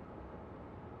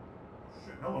 Oh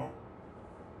shit, hello.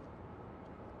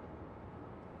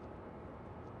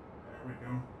 There we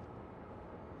go.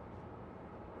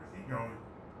 Where's he going?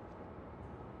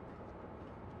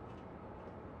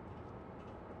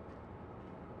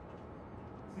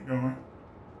 Where's he going?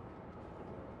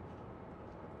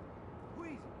 Who is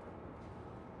it?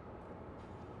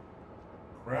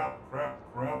 Crap, crap,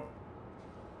 crap.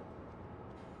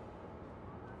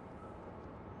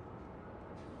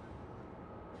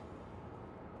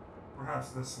 Perhaps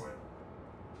this way.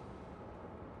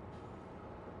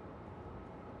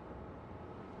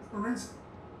 Where's Borinsky?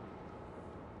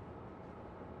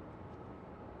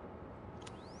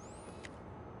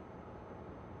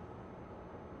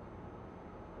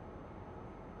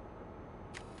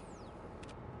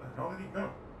 Where the hell did he go?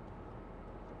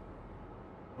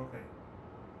 Okay.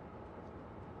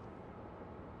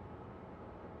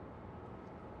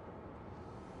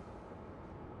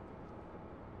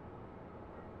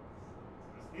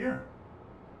 Just here.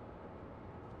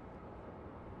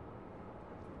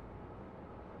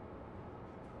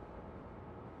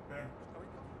 Okay. Here we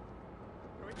go.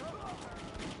 Here we go.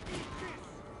 Eat this!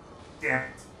 Damn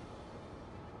it.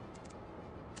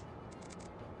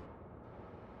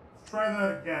 Let's try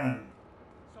that again.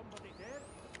 Somebody there?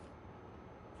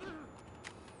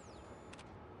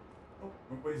 Oh,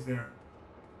 nobody's there.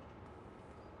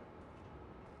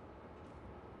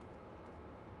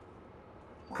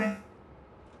 Okay.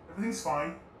 Everything's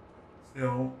fine.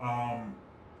 Still, I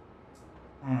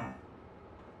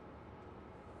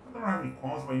don't have any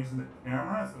qualms about using the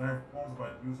camera, it's that I have qualms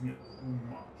about using it too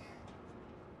much.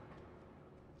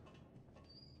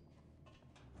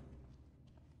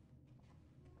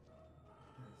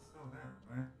 It's still there,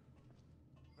 right?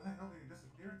 Where the hell did he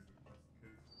disappear to? That's the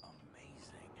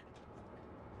Amazing.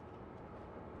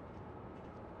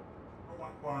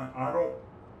 I don't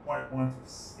quite want to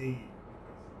save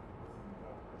because of what's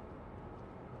involved.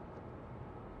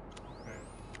 Okay.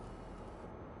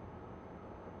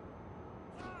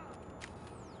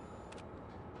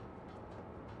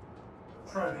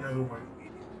 Let's try the other way.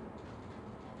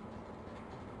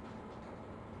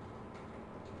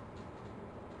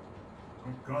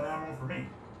 Gun ammo for me.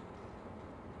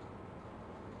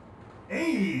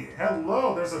 Hey,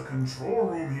 hello, there's a control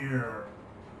room here.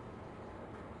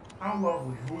 How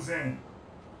lovely. Who's in?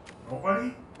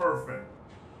 Nobody? Perfect.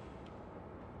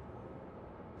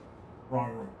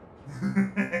 Wrong room.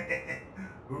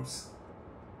 Oops.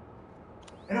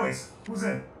 Anyways, who's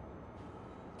in?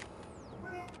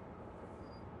 Nobody?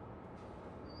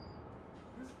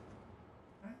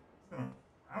 Okay, it's gonna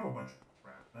have a bunch of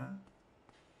crap then.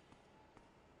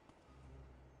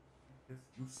 It's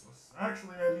useless.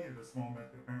 Actually, I needed a small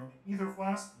medkit apparently. Ether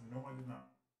flask? No, I did not.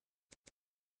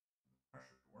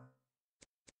 Pressure door.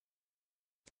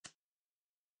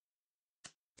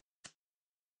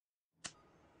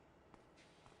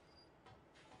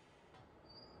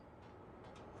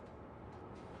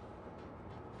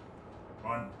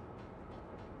 Run.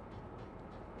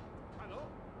 Hello?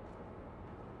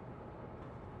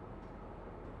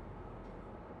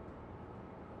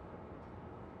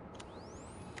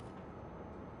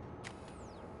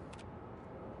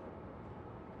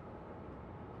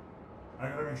 I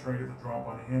gotta make sure I get the drop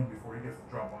on him before he gets the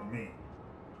drop on me.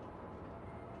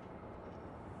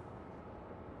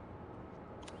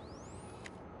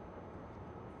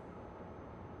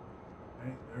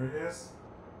 Okay, there it is.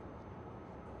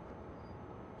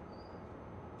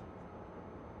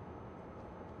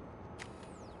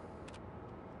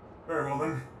 Very well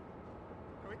then.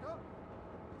 Here we go. Oh,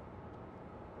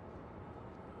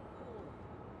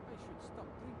 I should stop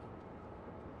drinking.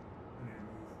 I need to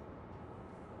move.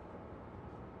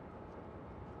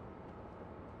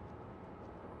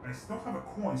 I still have a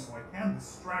coin, so I can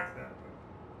distract that, but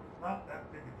it's not that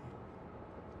big a deal.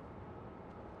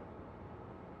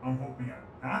 I'm hoping I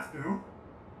have to.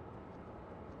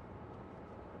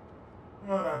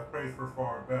 But I've prayed for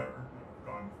far better, and I've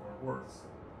gotten far worse.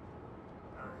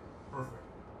 Alright, perfect.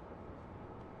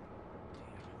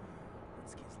 Damn.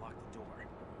 Rinsky's locked the door.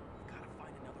 We've got to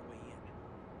find another way in.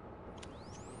 Which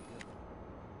way to go?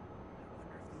 I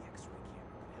wonder if the X-ray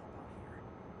camera could help out here.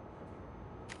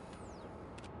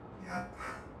 Yep.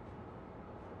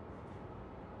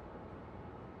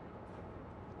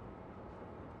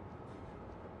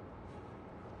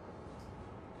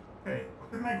 Okay,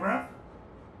 what didn't I grab?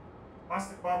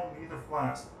 Plastic bottle, neither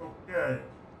flask. Okay.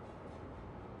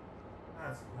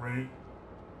 That's great.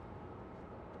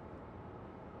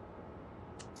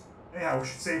 Anyhow, we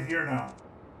should save here now.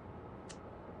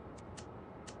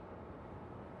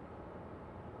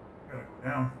 Gotta go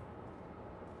down.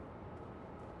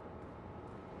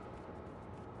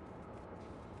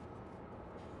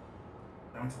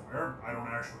 Down to where? I don't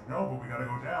actually know, but we gotta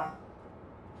go down.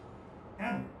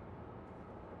 Can we?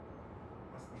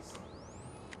 Must be something.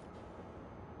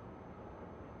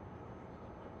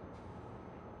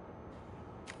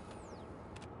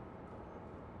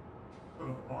 Put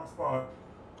in the wrong spot.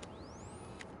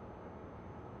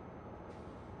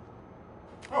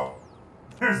 Oh!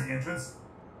 There's the entrance.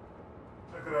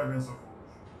 How could I have been so foolish?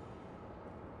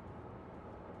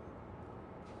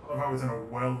 I love how it's in a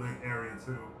well-lit area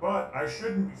too. But I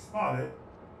shouldn't be spotted.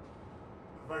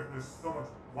 The fact that there's so much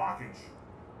blockage.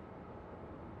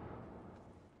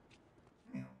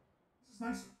 Anyhow, this is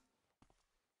nicer.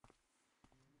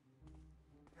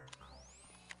 Here.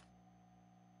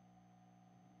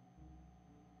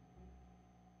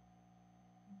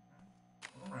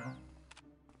 Go around.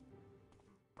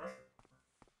 Pressure.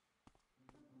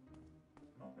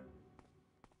 Okay.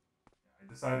 Yeah, I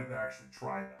decided to actually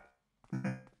try that. Let's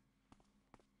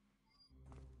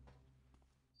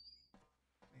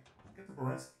get to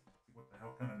Berensky. See what the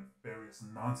hell kind of nefarious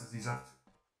nonsense he's up to.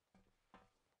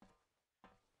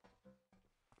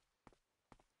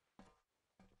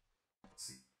 Let's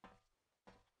see.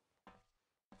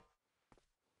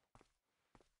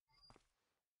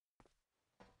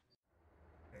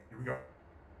 Okay, here we go.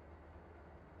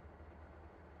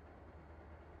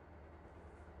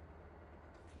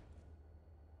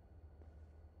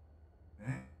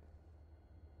 Okay.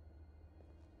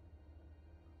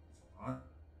 So on.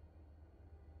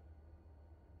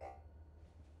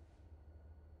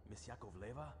 Miss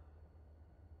Yakovleva?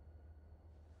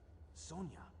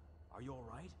 Sonia, are you all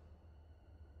right?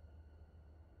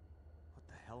 What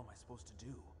the hell am I supposed to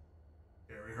do?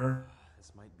 Carry her.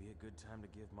 This might be a good time to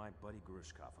give my buddy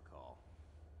Grushkov a call.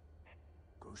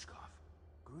 Grushkov?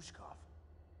 Grushkov?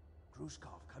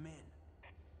 Grushkov, come in.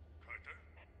 Carter,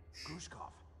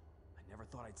 Grushkov, I never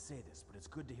thought I'd say this, but it's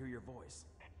good to hear your voice.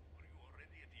 are you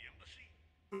already at the embassy?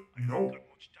 No. Not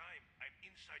much time. I'm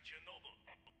inside Chernobyl.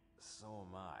 So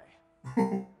am I.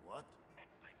 What?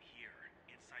 I'm here,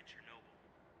 inside Chernobyl.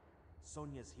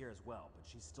 Sonia's here as well, but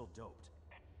she's still doped.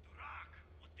 Durak,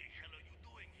 what the hell are you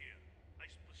doing here? I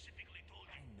specifically told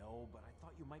I you. know, but I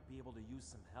thought you might be able to use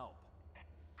some help.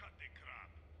 Cut the crap.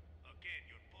 Again,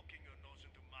 you're poking your nose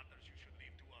into matters you should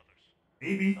leave to others.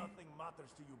 Maybe. Nothing matters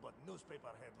to you but newspaper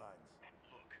headlines.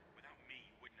 Look, without me,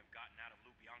 you wouldn't have gotten out of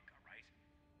Lubyanka, right?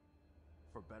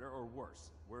 For better or worse,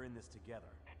 we're in this together.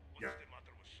 What's Yeah. the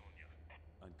matter with Sonia?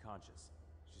 Unconscious.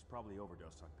 She's probably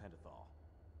overdosed on pentothal.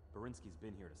 Berinsky's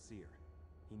been here to see her.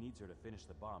 He needs her to finish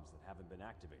the bombs that haven't been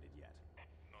activated yet.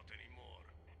 Not anymore.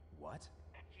 What?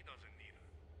 He doesn't need her.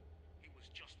 He was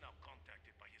just now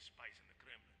contacted by his spies in the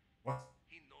Kremlin. What?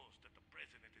 He knows that the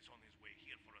president is on his way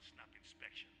here for a snap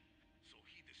inspection. So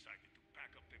he decided to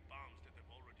pack up the bombs that have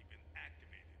already been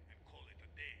activated and call it a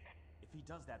day. If he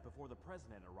does that before the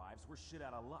president arrives, we're shit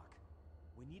out of luck.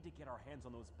 We need to get our hands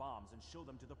on those bombs and show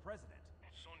them to the president.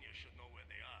 Sonia should know where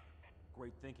they are.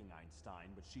 Great thinking, Einstein,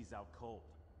 but she's out cold.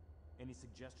 Any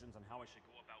suggestions on how I should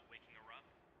go about waking her up?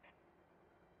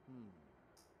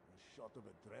 A shot of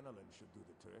adrenaline should do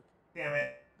the trick. Damn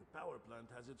it. The power plant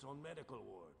has its own medical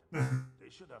ward. They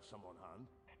should have some on hand.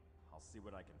 I'll see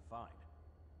what I can find.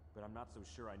 But I'm not so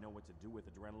sure I know what to do with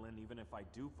adrenaline, even if I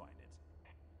do find it.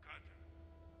 Carter,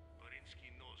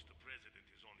 Berinsky knows the president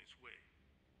is on his way.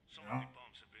 Some Yeah. of the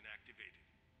bombs have been activated,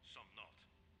 some not.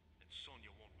 And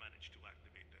Sonia won't manage to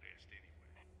activate the rest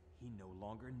anyway. He no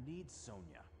longer needs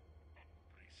Sonia.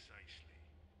 Precisely.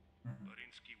 Mhm.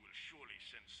 Berinsky will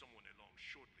someone along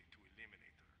shortly to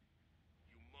eliminate her.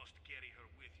 You must carry her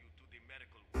with you to the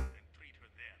medical ward and treat her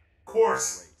there. Of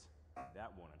course. Great.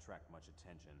 That won't attract much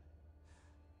attention.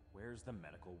 Where's the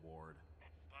medical ward?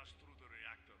 Pass through the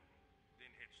reactor room, then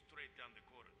head straight down the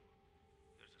corridor.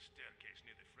 There's a staircase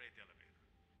near the freight elevator.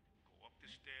 Go up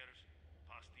the stairs,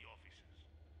 past the offices.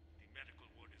 The medical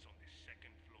ward is on the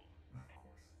second floor. Of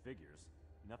course. Figures.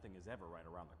 Nothing is ever right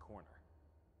around the corner.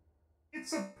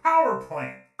 It's a power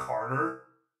plant, Carter.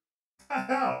 What the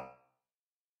hell?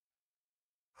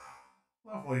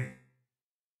 Lovely.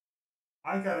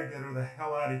 I gotta get her the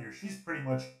hell out of here. She's pretty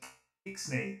much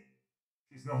ixnayed.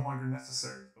 She's no longer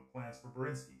necessary to the plans for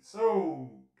Berinsky.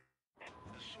 So...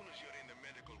 As soon as you're in the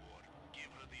medical ward,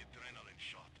 give her the adrenaline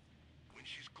shot. When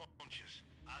she's conscious,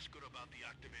 ask her about the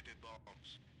activated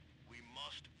bombs. We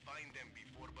must find them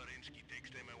before Berinsky takes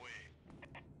them away.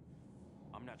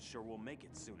 I'm not sure we'll make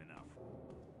it soon enough.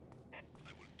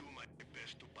 I will do my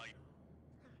best to buy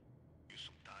you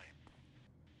some time.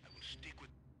 I will stick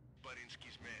with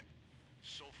Berinsky's men.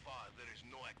 So far, there is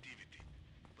no activity,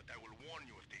 but I will warn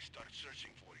you if they start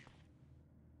searching for you.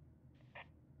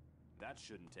 That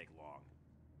shouldn't take long.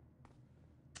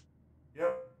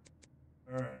 Yep.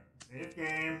 Alright. Save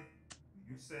game.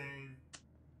 You save.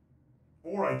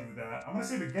 Before I do that, I'm going to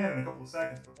save again in a couple of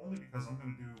seconds, but only because I'm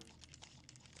going to do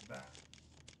that.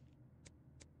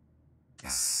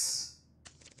 Yes!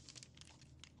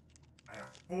 I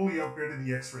have fully upgraded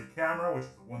the X-ray camera, which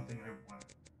is the one thing I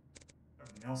wanted.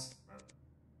 Everything else is rather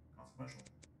consequential.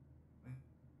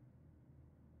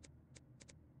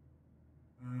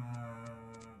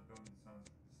 Don't need sounds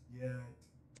just yet.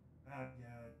 Not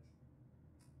yet.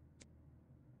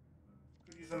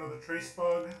 Could use another trace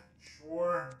bug.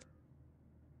 Sure.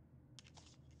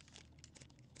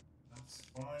 That's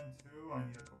fine too. I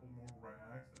need a couple more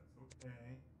racks. That's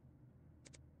okay.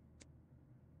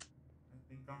 I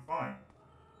think I'm fine.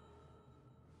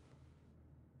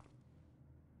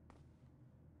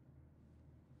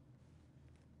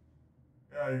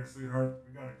 Get out of here, sweetheart.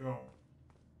 We gotta go.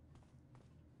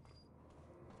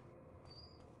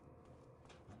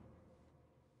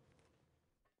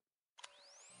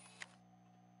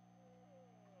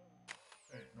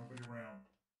 Hey, nobody around.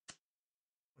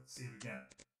 Let's save again.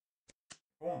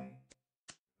 If only I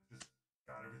just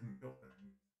got everything built that I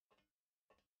need.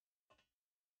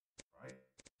 Right?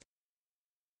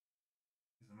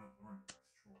 Use another learning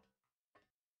device, sure.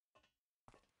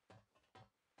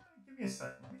 Give me a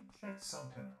second. Let me check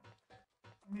something out.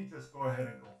 Let me just go ahead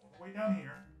and go all the way down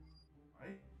here.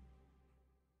 Right?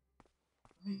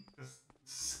 Let me just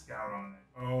scout on it.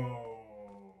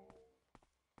 Oh.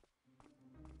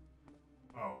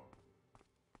 Oh.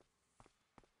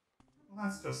 Well,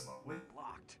 that's just lovely.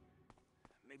 Locked.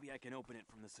 Maybe I can open it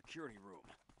from the security room.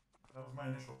 That was my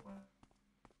initial plan.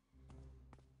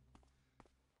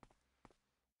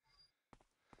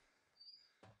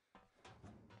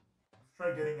 Let's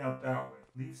try getting out that way.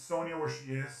 Leave Sonia where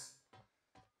she is.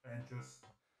 And just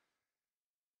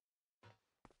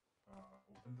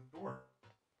open the door.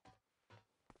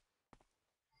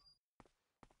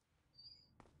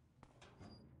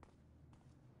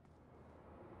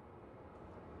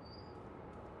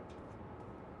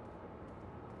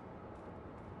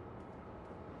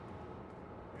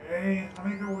 Okay, how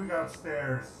many people we got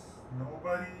upstairs?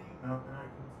 Nobody? Not that I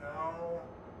can tell.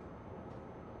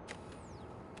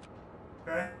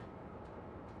 Okay.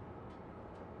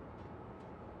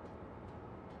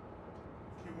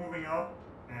 Keep moving up,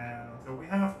 and until we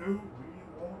have to, we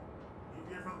won't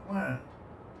deviate from the plan.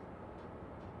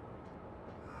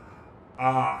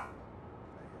 Ah.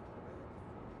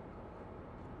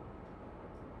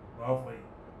 Lovely.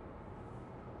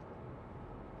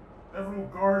 Several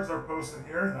guards are posted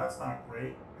here. That's not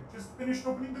great. I just finished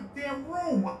opening the damn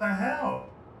room. What the hell?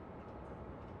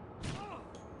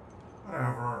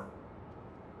 Whatever.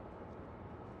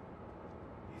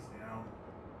 He's down.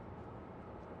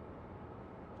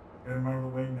 Get him out of the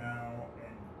way now,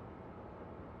 and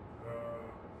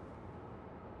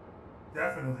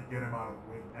definitely get him out of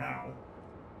the way now.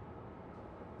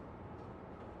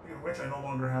 Speaking of which, I no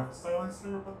longer have a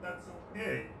silencer, but that's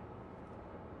okay.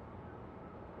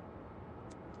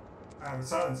 I have a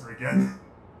silencer again.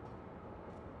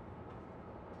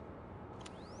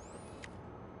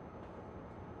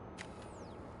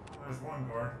 There's one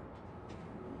guard.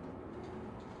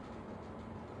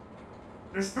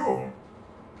 There's two of them.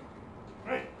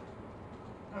 Right.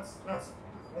 That's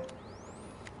wonderful.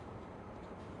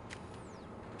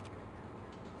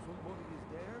 Somebody is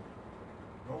there?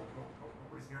 Nope,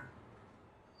 nobody's here.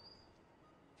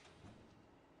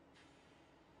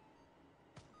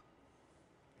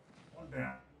 One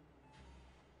down.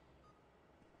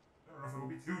 course, it'll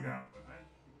be 2 down, but I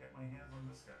need to get my hands on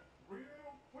this guy real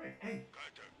quick. Hey!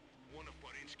 Carter, one of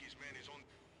Barinsky's men is on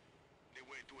the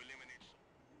way to eliminate.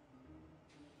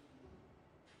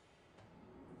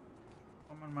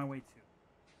 I'm on my way too.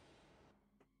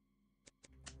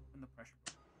 Open the pressure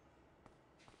door.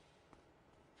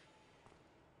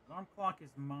 Alarm clock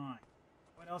is mine.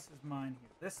 What else is mine here?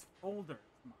 This folder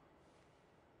is mine.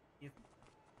 Give me.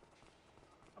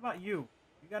 How about you?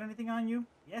 You got anything on you?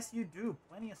 Yes, you do.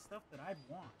 Plenty of stuff that I'd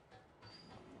want.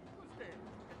 Who's there?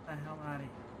 Get the hell out of here.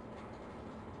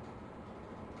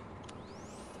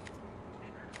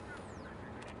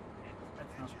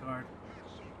 That's not guard.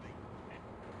 Something.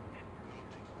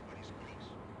 Nothing, but he's close.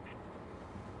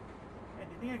 Hey,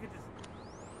 do you think I could just...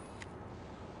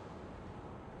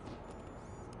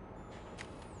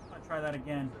 I'll try that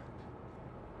again.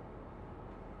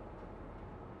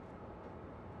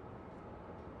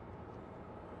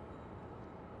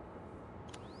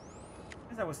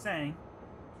 As I was saying,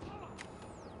 I'm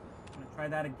gonna try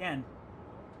that again.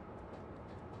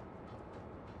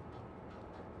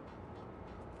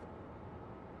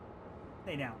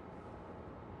 Stay down.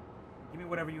 Give me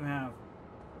whatever you have.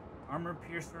 Armor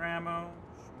piercer ammo,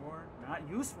 sure, not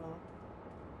useful,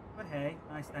 but hey,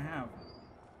 nice to have.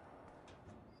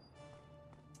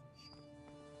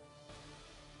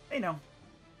 They know.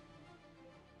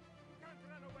 Can't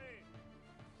run away.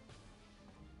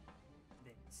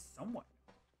 They somewhat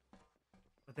know.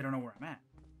 But they don't know where I'm at.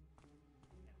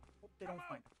 And I hope they don't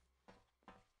find me.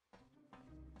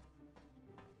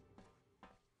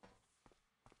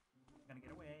 I'm gonna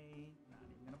get away. Not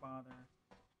even gonna bother.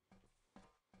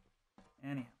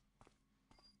 Anyhow.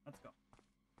 Let's go.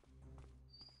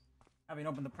 Having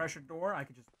opened the pressure door, I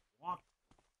could just walk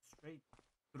straight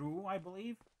through, I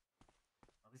believe.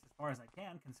 At least as far as I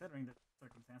can, considering the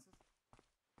circumstances.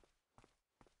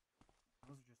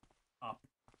 Those are just up.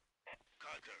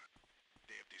 Carter,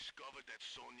 they have discovered that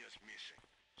Sonia's missing.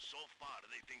 So far,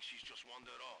 they think she's just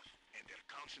wandered off, and they're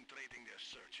concentrating their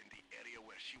search in the area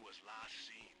where she was last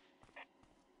seen.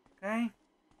 Okay.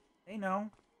 They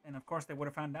know. And of course they would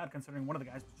have found out considering one of the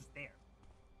guys was just there.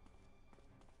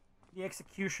 The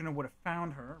executioner would have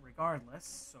found her regardless,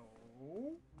 so...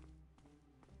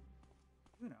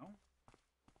 You know.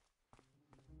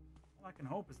 All I can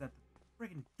hope is that the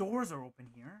friggin' doors are open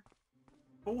here.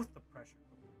 Both the pressure.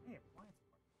 Hey, appliance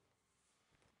part.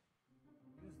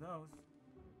 Use those.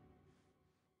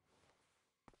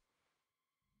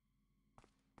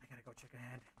 I gotta go check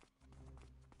ahead.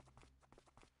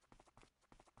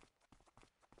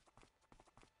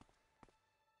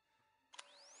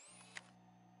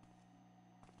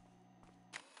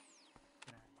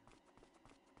 Get out of here.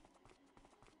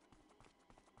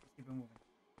 Let's keep it moving.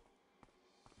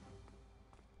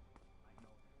 I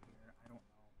know they're here. I don't know.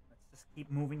 Let's just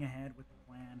keep moving ahead with the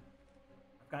plan.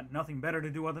 I've got nothing better to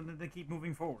do other than to keep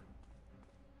moving forward.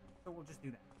 So we'll just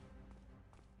do that.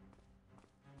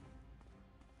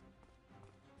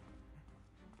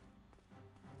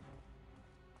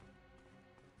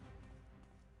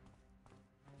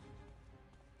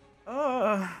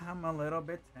 I'm a little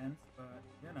bit tense, but,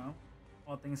 you know,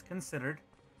 all things considered,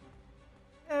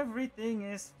 everything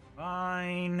is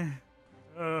fine.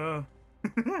 I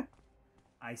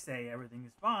say everything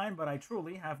is fine, but I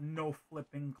truly have no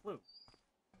flipping clue.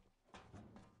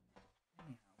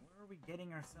 Anyhow, where are we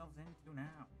getting ourselves into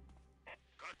now?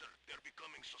 Carter, they're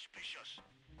becoming suspicious.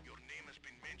 Your name has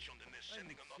been mentioned and they're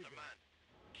sending another man.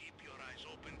 Keep your eyes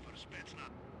open for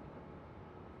Spetsnaz.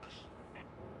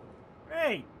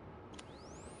 Great!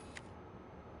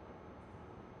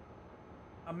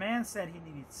 A man said he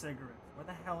needed cigarettes. Where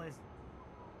the hell is he?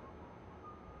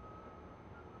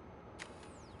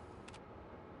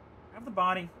 Grab the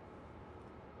body.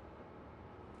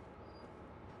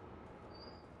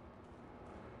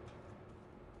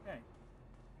 Okay.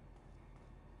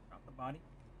 Drop the body.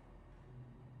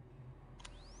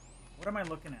 What am I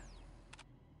looking at?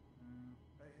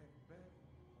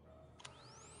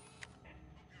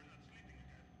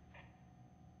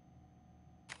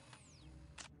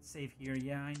 Save here.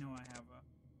 Yeah, I know I have a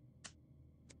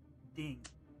ding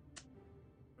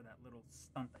for that little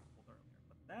stunt I pulled earlier.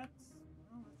 But that's,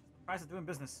 well, that's just the price of doing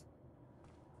business.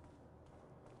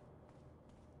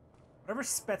 Whatever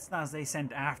Spetsnaz they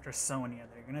sent after Sonya,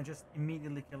 they're gonna just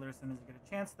immediately kill her as soon as they get a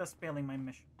chance, thus failing my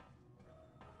mission.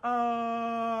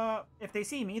 If they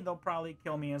see me, they'll probably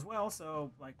kill me as well, so,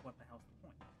 like, what the hell's the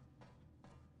point?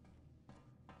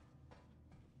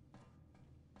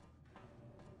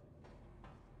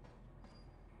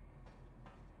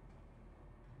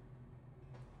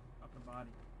 Drop the body.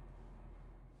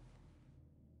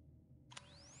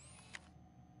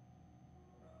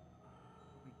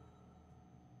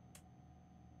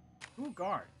 Who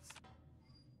guards?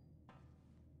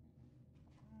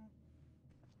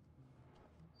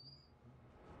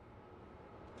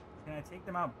 Can I take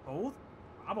them out both?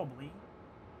 Probably.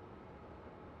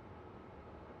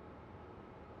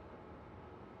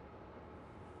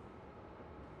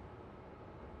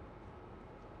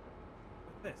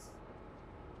 What's this?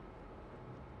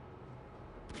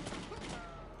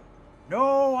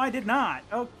 No, I did not.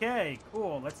 Okay,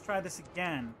 cool. Let's try this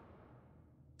again.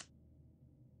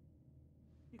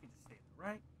 You can just stay to the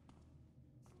right.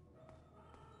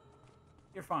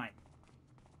 You're fine.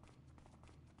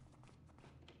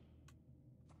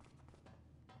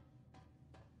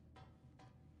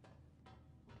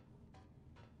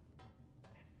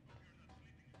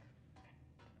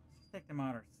 Let's take them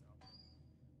out ourselves.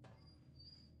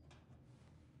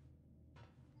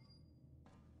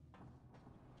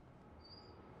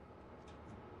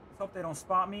 Let's hope they don't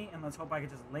spot me, and let's hope I can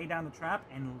just lay down the trap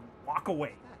and walk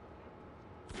away.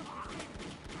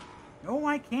 No,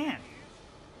 I can't.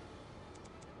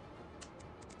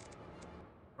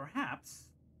 Perhaps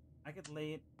I could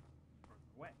lay it further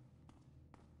away.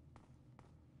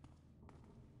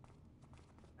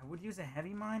 I would use a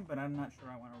heavy mine, but I'm not sure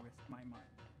I want to risk my mine.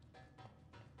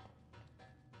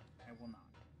 I will not.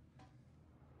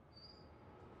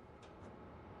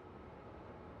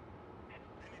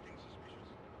 Anything suspicious?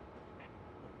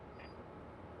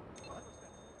 What was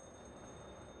that?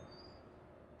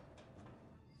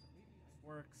 This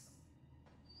works.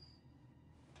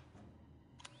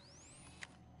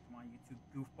 Come on, you two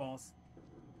goofballs.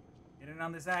 Get in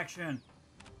on this action.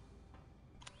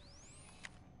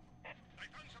 I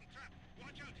found some trap.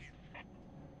 Watch out here.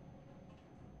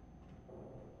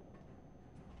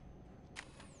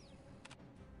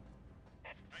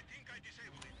 I think I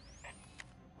disabled it.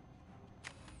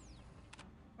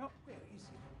 Oh, Where is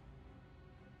he?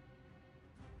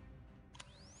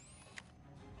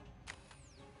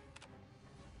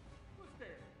 Who's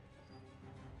there?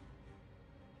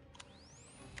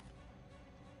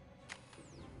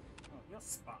 oh, you'll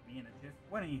spot me in a jiff.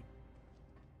 When he...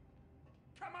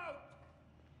 Come out!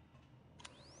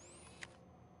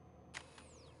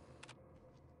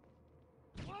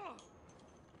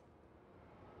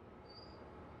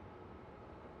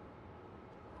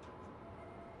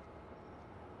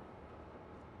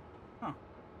 Huh.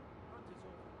 Hunt is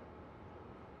over.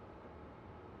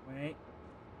 Wait.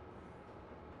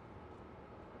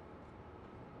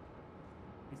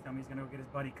 Please tell me he's gonna go get his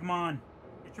buddy. Come on.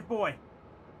 Get your boy.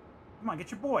 Come on,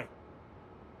 get your boy.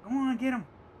 Go on, get him.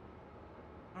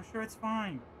 I'm sure it's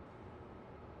fine.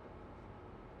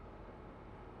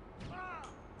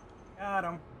 Got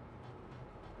him.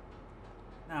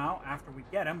 Now, after we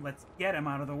get him, let's get him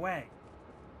out of the way.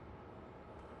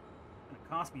 It's gonna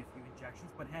cost me a few injections,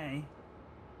 but hey.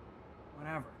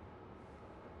 Whatever.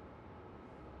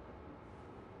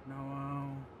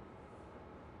 No.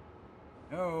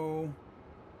 No.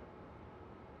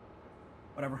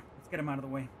 Whatever. Let's get him out of the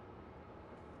way.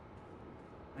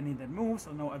 I need that move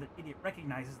so no other idiot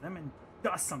recognizes them and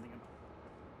does something about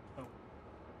it. So,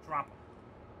 drop him.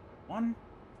 One.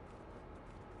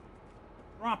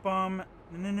 Drop him.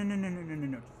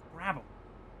 No. Just grab him.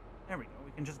 There we go.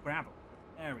 We can just grab him.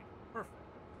 There we go. Perfect.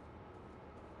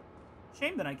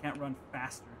 Shame that I can't run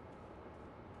faster.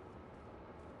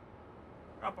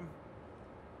 Drop him.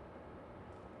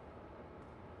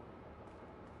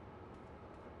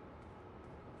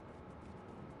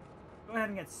 Go ahead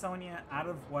and get Sonia out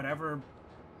of whatever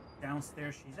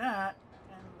downstairs she's at,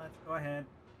 and let's go ahead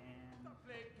and... Stop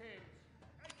playing games.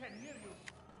 I can hear you.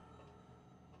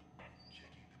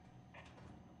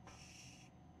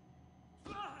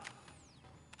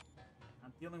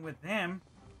 I'm dealing with them.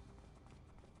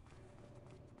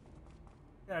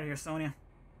 Get out of here, Sonia.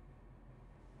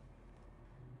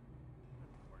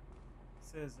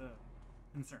 This is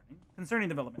concerning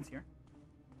developments here.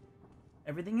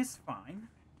 Everything is fine.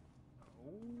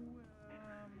 Oh,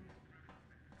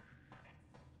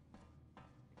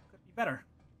 it could be better.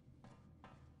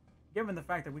 Given the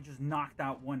fact that we just knocked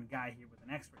out one guy here with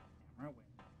an X-ray camera,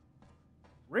 when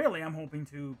really I'm hoping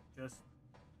to just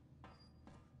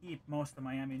keep most of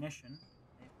my ammunition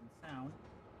safe and sound.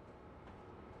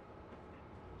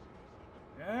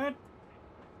 Good.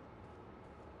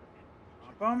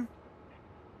 Drop him.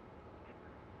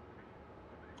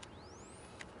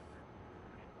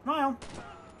 Smile.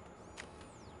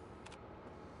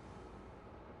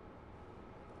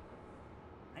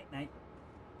 Night,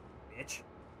 bitch.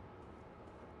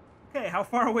 Okay, how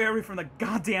far away are we from the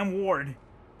goddamn ward?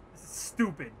 This is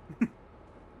stupid. Oh,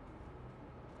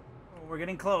 we're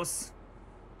getting close.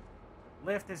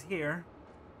 Lift is here.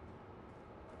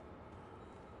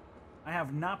 I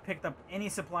have not picked up any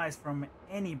supplies from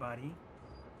anybody.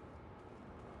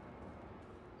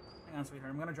 Hang on,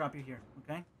 sweetheart. I'm gonna drop you here,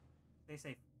 okay? Stay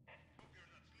safe.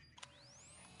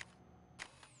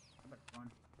 I better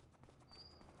run.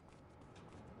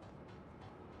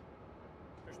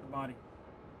 There's the body.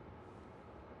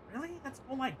 Really? That's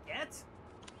all I get?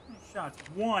 How many shots?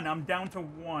 One. I'm down to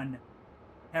one.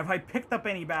 Have I picked up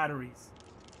any batteries?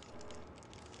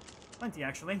 Plenty,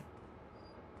 actually.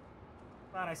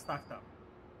 Glad I stocked up.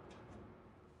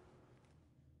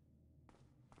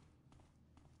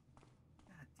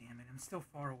 God damn it, I'm still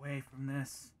far away from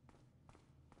this.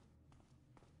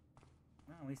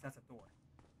 Well, at least that's a door.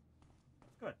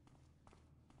 That's good.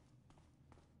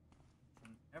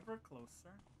 Getting ever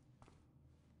closer.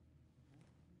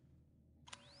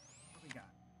 What do we got?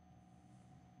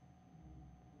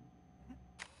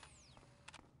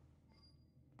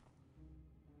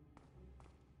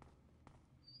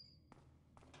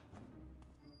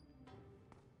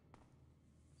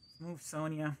 Move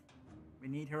Sonia. We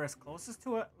need her as closest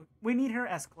to it. We need her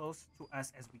as close to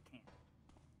us as we can.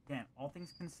 Again, all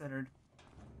things considered,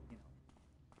 you know,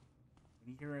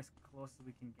 we need her as close as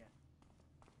we can get.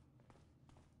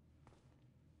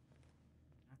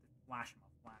 I have to flash him.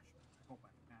 I'll flash him. I hope I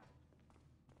can.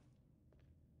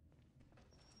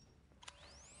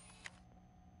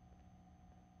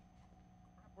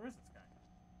 Crap, where is this guy?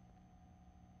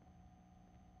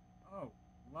 Oh,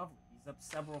 lovely. He's up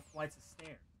several flights of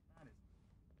stairs. That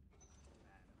is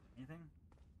bad. Anything?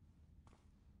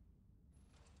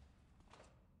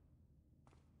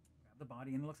 Grab the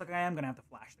body, and it looks like I am gonna have to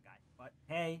flash the guy. But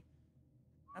hey,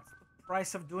 that's the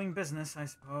price of doing business, I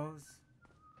suppose. I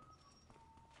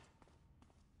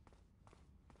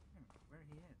don't know where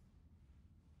he is.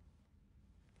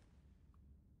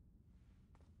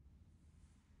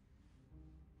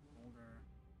 Folder.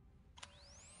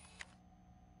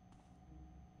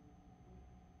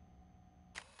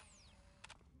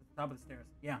 At the top of the stairs.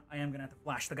 Yeah, I am gonna have to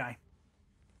flash the guy.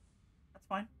 That's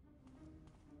fine.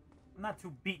 I'm not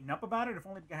too beaten up about it, if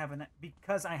only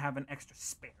because I have an extra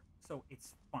spare. So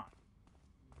it's fine.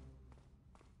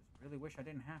 Just really wish I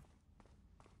didn't have to.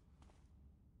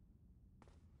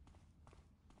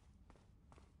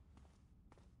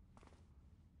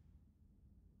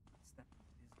 Step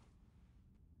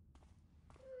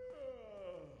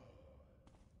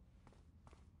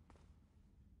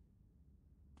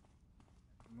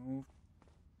Move.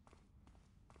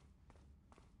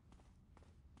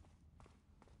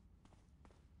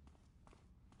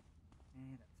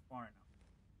 Okay, that's far enough.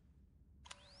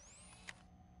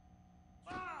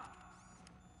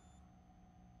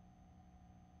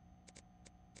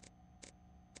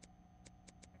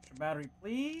 Extra battery,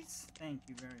 please. Thank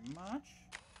you very much.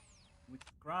 Muchas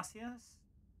gracias.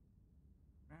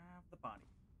 Grab the body.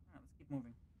 Alright, let's keep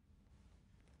moving.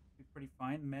 Be pretty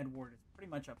fine. Med ward is pretty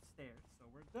much upstairs, so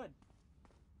we're good.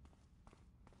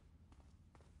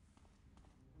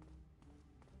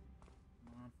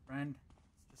 Come on, friend.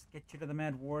 Let's just get you to the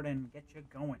med ward and get you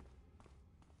going.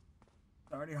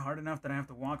 It's already hard enough that I have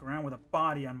to walk around with a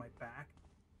body on my back.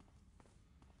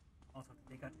 Also, have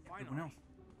to take out everyone else.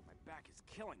 My back is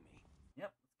killing me.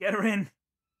 Yep, let's get her in.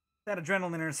 That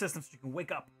adrenaline in her system so she can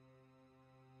wake up.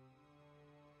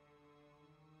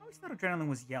 I always thought adrenaline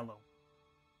was yellow.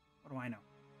 What do I know?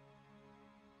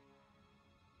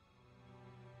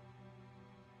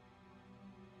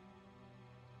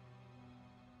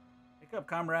 Wake up,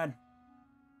 comrade.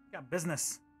 We got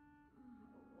business.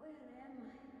 Where am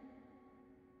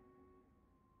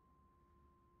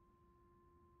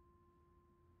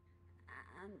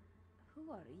I? And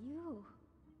who are you?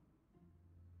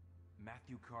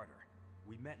 Matthew Carter.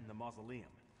 We met in the mausoleum.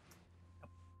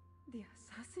 The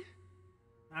assassin?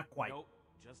 Not quite. Nope,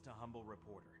 just a humble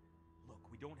reporter. Look,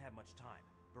 we don't have much time.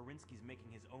 Berinsky's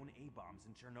making his own A-bombs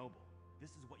in Chernobyl.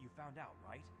 This is what you found out,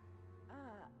 right?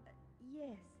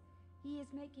 Yes. He is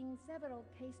making several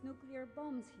case nuclear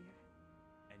bombs here.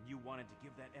 And you wanted to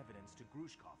give that evidence to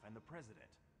Grushkov and the president.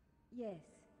 Yes.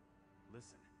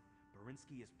 Listen,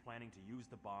 Berinsky is planning to use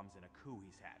the bombs in a coup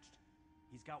he's hatched.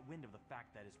 He's got wind of the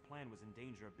fact that his plan was in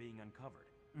danger of being uncovered.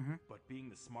 But being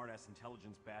the smart-ass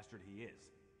intelligence bastard he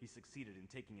is, he succeeded in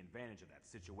taking advantage of that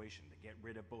situation to get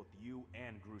rid of both you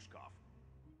and Grushkov.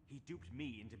 He duped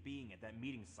me into being at that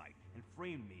meeting site and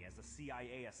framed me as a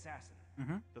CIA assassin.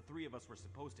 The three of us were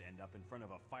supposed to end up in front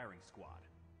of a firing squad.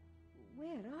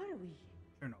 Where are we?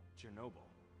 Chernobyl.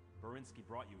 Berinsky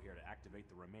brought you here to activate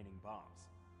the remaining bombs.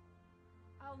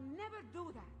 I'll never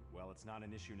do that. Well, it's not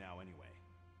an issue now anyway.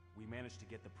 We managed to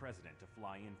get the president to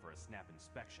fly in for a snap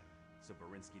inspection, so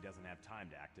Berinsky doesn't have time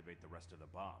to activate the rest of the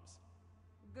bombs.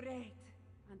 Great.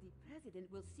 And the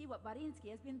president will see what Barinsky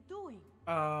has been doing.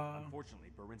 Unfortunately,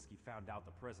 Berinsky found out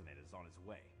the president is on his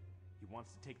way. He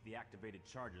wants to take the activated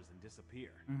charges and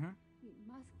disappear. He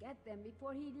must get them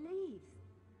before he leaves.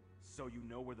 So you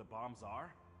know where the bombs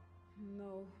are?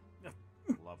 No,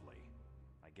 Lovely.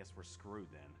 I guess we're screwed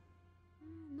then.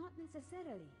 not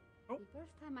necessarily. Oh. The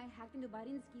first time I hacked into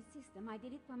Barinsky's system, I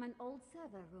did it from an old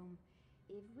server room.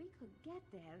 If we could get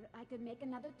there, I could make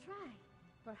another try.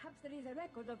 Perhaps there is a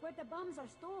record of where the bombs are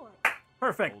stored.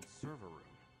 Perfect. Old server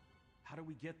room. How do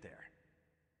we get there?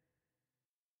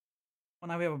 Well,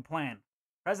 now we have a plan.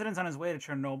 President's on his way to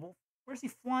Chernobyl. Where's he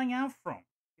flying out from?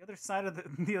 The other side of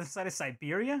the other side of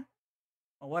Siberia?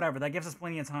 Well, whatever. That gives us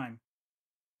plenty of time.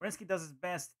 Berinsky does his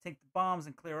best to take the bombs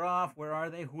and clear off. Where are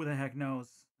they? Who the heck knows?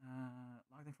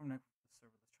 Logged in from the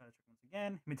server. Let's try to check once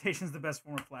again. Imitation's the best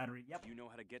form of flattery. Yep. Do you know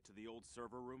how to get to the old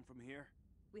server room from here?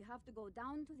 We have to go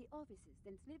down to the offices,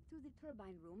 then slip through the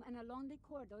turbine room and along the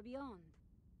corridor beyond.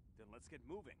 Then let's get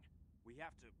moving. We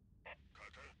have to...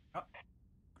 Carter,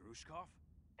 Grushkov?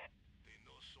 they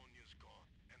know Sonya's gone,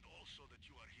 and also that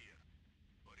you are here.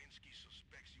 Borinsky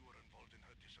suspects you were involved in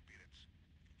her disappearance.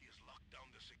 He has locked down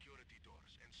the security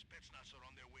doors, and Spetsnaz are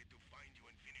on their way to find you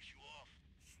and finish you off.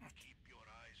 Keep your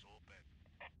eyes open.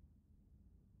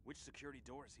 Which security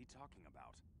door is he talking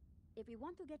about? If we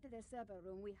want to get to the server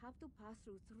room, we have to pass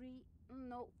through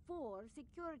 4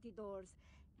 security doors.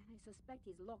 And I suspect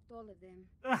he's locked all of them.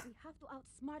 We have to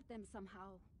outsmart them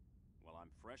somehow. Well,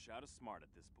 I'm fresh out of smart at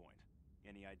this point.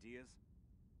 Any ideas?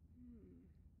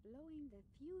 Blowing the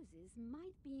fuses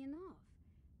might be enough.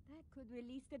 That could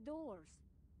release the doors.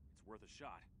 It's worth a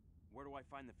shot. Where do I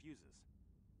find the fuses?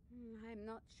 I'm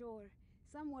not sure.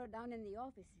 Somewhere down in the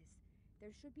offices. There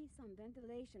should be some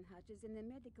ventilation hatches in the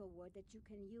medical ward that you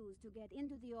can use to get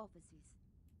into the offices.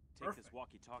 Take Perfect. this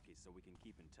walkie-talkie so we can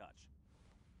keep in touch.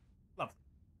 Lovely.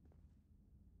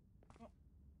 Well,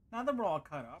 now that we're all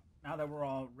cut up, now that we're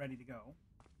all ready to go,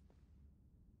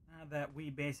 now that we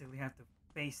basically have to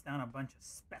face down a bunch of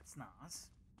Spetsnaz,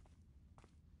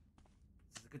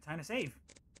 this is a good time to save.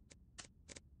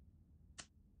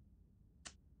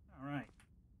 All right.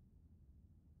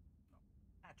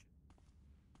 Hatchet.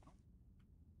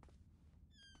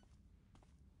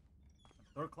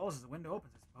 The door closes, the window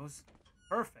opens, I suppose.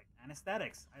 Perfect.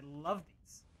 Anesthetics. I love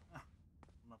these.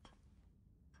 Love them.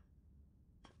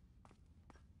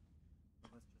 So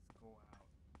let's just go out.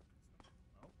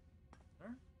 Oh,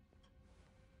 there.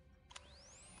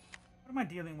 What am I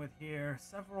dealing with here?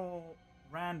 Several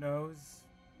randos.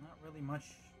 Not really much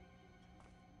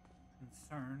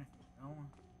concern, if you will.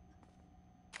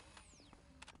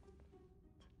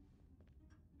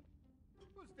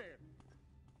 Who's there?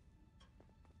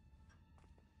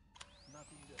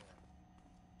 Nothing there.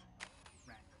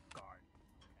 Random guard.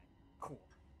 Okay, cool.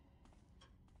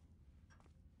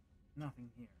 Nothing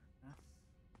here. That's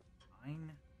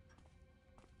fine.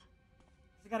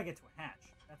 Just gotta get to a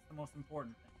hatch. That's the most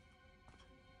important thing.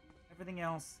 Everything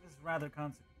else is rather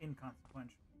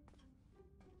inconsequential.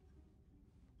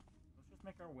 Let's just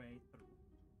make our way through.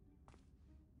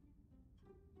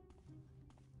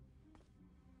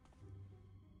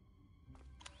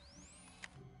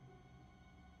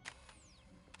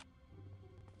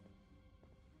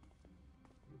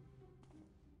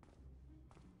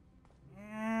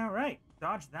 Alright,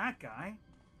 dodge that guy.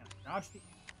 And dodge the...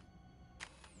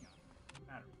 Hang on,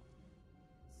 battery.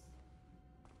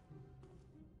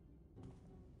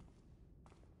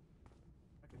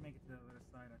 If I could make it to the other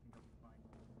side, I think I'll be fine.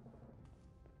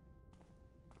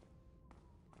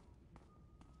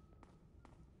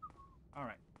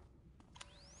 Alright.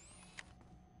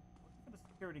 Looking for the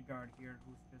security guard here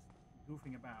who's just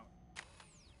goofing about.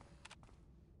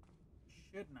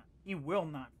 Should not. He will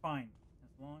not find me as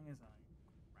long as I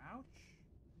crouch.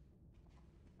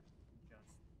 Just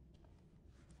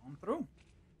on through.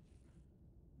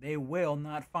 They will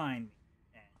not find me.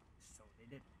 And so they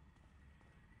did.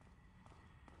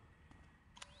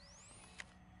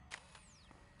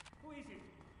 Who is it?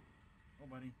 Oh,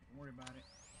 buddy. Don't worry about it.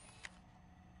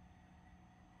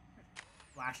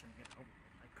 Flash and get over it.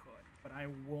 I could. But I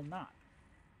will not.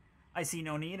 I see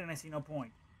no need and I see no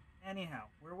point. Anyhow,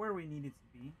 we're where we needed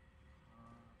to be.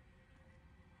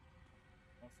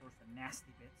 All sorts of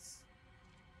nasty bits.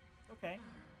 Okay.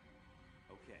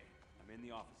 Okay, I'm in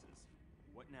the offices.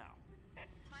 What now?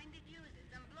 Find the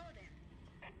fuses and blow them.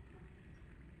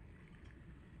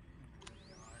 There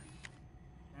we are.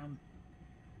 Down.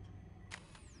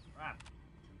 Crap.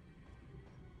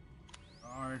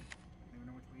 Guard. I don't even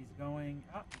know which way he's going.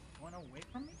 Oh, he's going away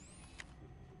from me?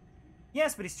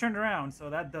 Yes, but he's turned around, so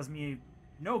that does me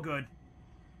no good.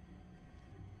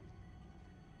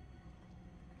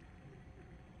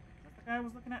 the guy I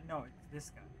was looking at? No, it's this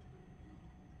guy.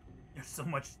 There's so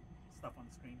much stuff on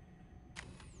the screen.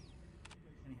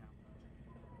 Anyhow.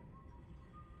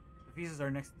 The visas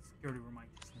are next to the security room, I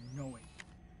just know it.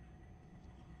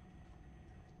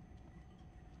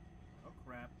 Oh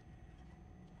crap.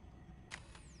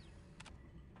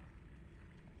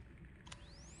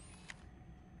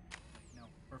 No,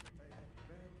 perfect. I have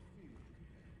bad feeling.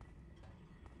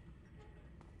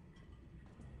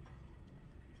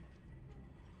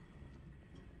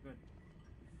 Good.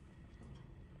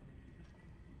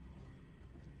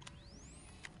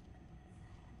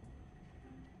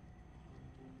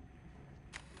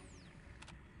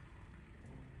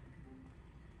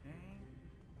 Okay.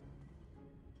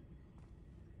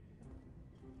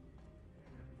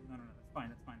 No, that's fine,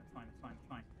 that's fine, that's fine, that's fine, that's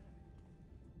fine. I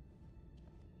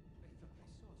thought I saw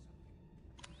something.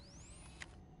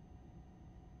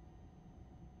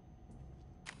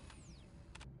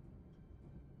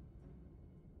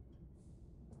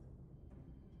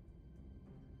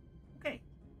 Okay.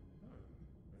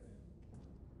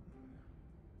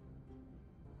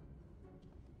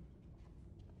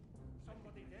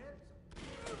 Somebody there?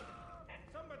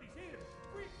 Somebody's here!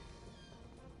 Quick!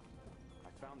 I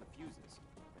found the fuses,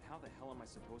 but how the hell am I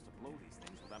supposed to blow these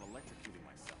things without electrocuting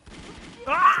myself?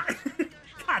 Ah!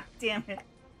 God damn it.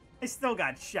 I still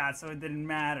got shot, so it didn't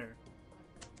matter.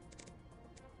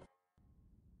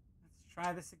 Let's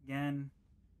try this again.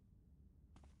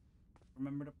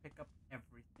 Remember to pick up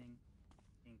everything,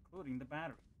 including the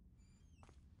battery.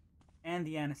 And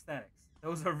the anesthetics.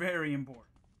 Those are very important.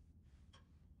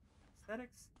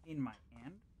 Anesthetics in my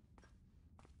hand.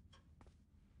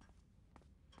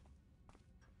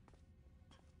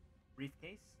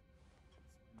 Briefcase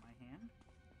in my hand.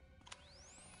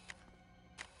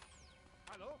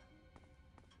 Hello?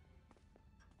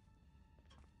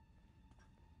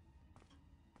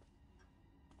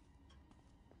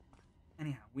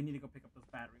 Anyhow, we need to go pick up those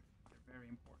batteries. They're very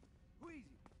important. Who is it?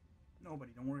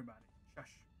 Nobody, don't worry about it.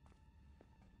 Shush.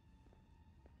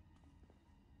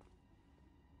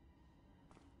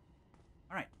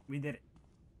 Alright, we did it.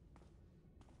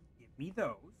 Give me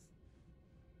those.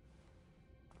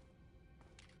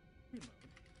 Reload.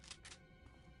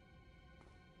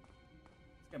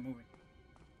 Let's get moving.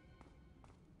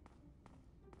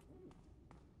 Ooh.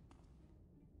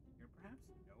 Here, perhaps?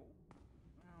 No.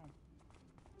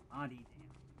 Well, body damn.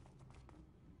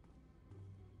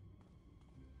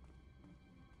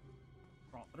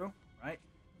 Crawl through, right?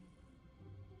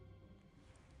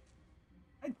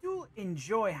 I do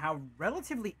enjoy how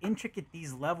relatively intricate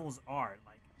these levels are.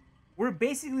 Like, we're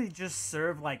basically just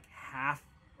served like half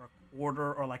or a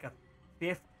quarter or like a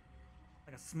fifth,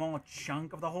 like a small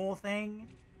chunk of the whole thing.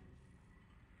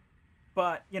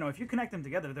 But, you know, if you connect them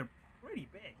together, they're pretty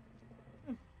big.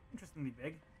 Interestingly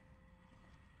big.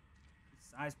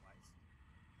 Size-wise.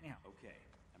 Anyhow. Okay,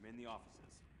 I'm in the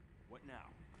offices. What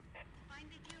now? Find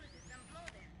the fuses and blow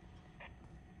them.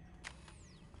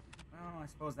 Well, I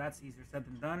suppose that's easier said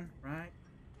than done, right?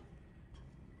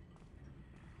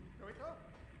 Throw it up.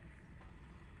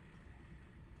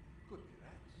 Good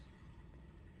rats.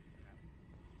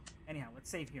 Anyhow, let's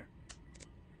save here.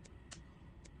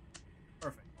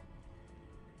 Perfect.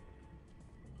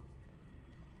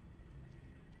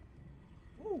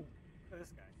 Ooh, look at this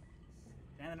guy.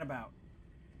 Standing about.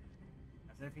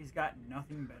 As if he's got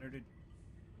nothing better to do.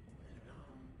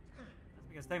 That's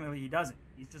because technically he doesn't.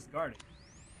 He's just guarding.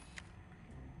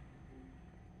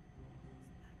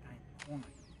 That guy in the corner.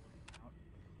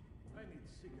 I need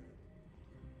cigarette.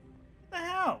 What the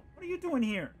hell? What are you doing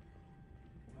here?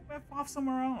 Go F off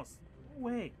somewhere else. Go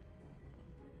away.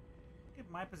 Give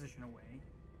my position away.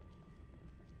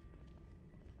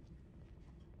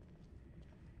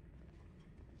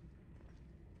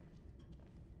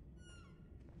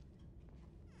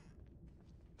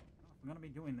 Well, if I'm gonna be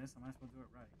doing this, I might as well do it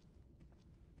right.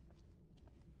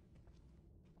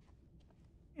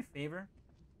 Do me a favor.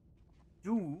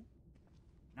 Do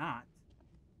not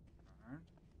turn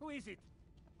Who is it?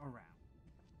 around.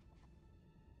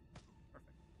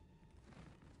 Perfect.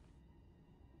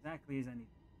 Exactly as I need.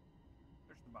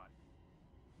 Search the body.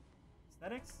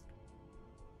 Aesthetics.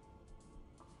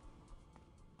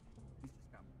 He's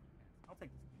just got more pants. I'll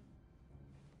take this.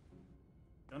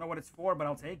 Don't know what it's for, but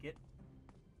I'll take it.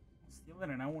 I'll steal it,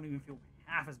 and I won't even feel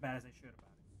half as bad as I should about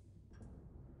it.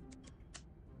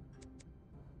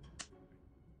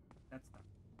 That's done.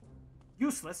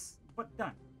 Useless, but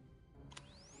done.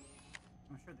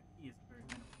 I'm sure the key is very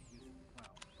minimal use as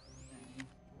well. Okay.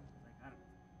 I got it.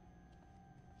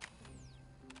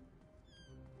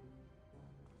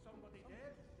 Somebody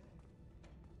there?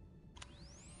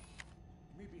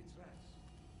 Maybe it's rats.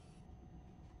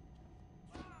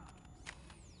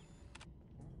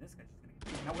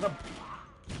 What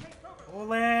a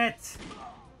bullet!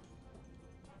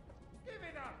 Give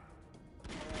it up!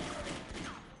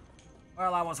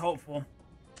 Well, I was hopeful.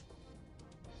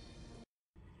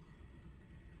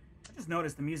 I just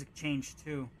noticed the music changed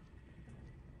too.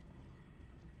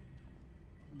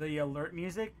 The alert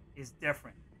music is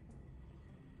different.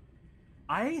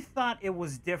 I thought it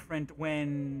was different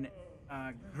when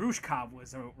Grushkov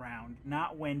was around,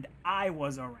 not when I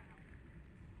was around.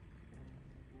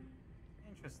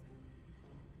 Interesting.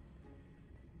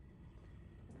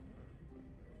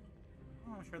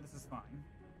 Oh, I'm sure this is fine.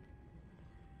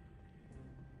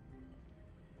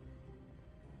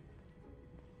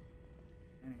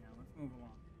 Anyhow, let's move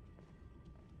along.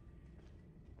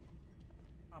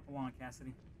 Hop along,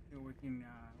 Cassidy. See what we can,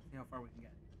 see how far we can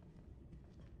get.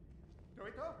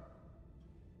 Dorito?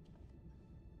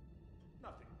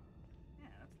 Nothing. Yeah,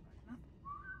 that's right. Nothing.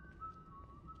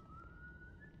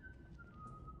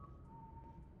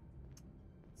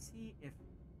 See if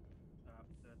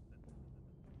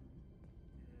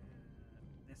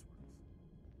this works.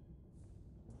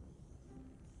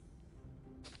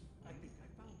 I think I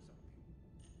found something.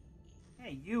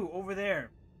 Hey, you over there.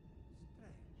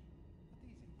 Strange. What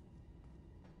is it?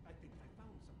 I think I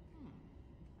found something.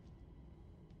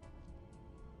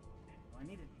 Well, I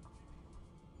need it.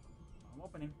 I'm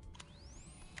opening.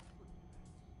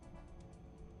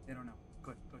 They don't know.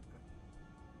 Good, good, good.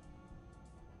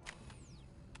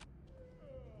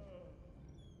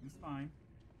 He's fine.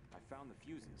 I found the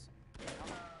fuses. How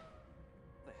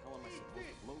the hell am I supposed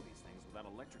to blow these things without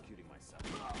electrocuting myself?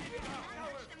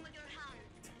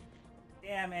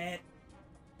 Damn it.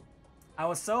 I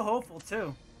was so hopeful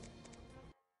too.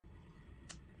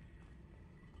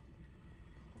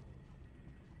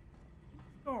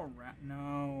 Go around.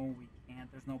 No, we can't.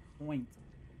 There's no point.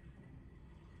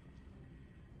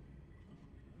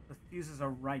 The fuses are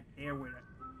right there where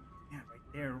yeah,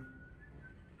 right there.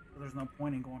 So there's no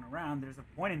point in going around. There's a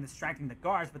point in distracting the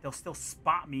guards, but they'll still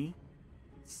spot me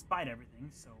despite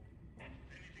everything, so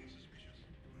Anything suspicious?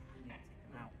 I need to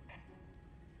take them out.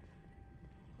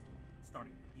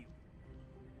 Starting with you.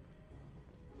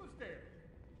 Who's there?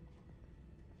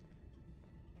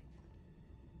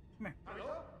 Come here.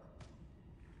 Hello?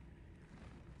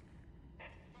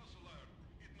 False alarm.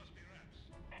 It must be rats.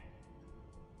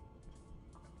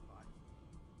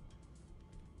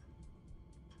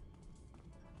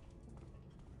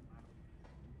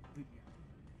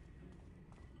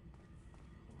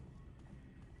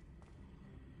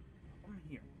 Come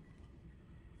here.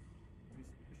 You're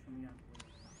sufficiently out of the way.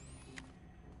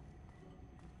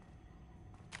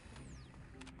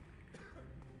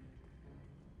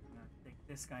 I'm gonna take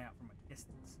this guy out from a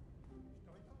distance.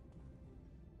 Dorito?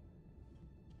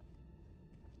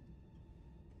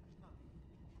 Nothing. Why don't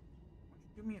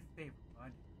you do me a favor,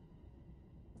 bud?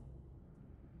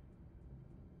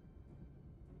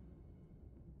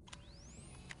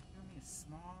 Do me a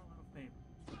small little favor.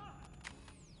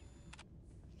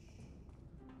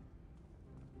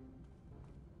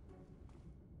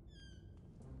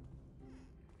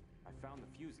 I found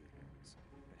the fuses.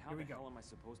 But how Here we the go. hell am I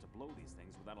supposed to blow these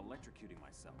things without electrocuting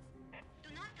myself? Do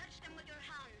not touch them with your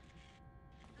hands.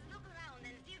 Look around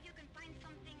and see if you can find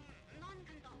something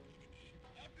non-conductive.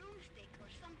 A broomstick or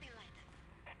something like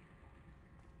that.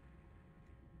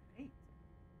 Hey.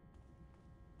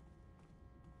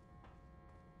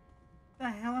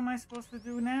 What the hell am I supposed to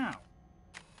do now?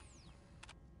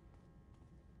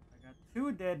 I got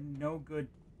two dead, no good.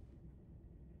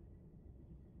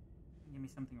 Give me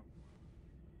something.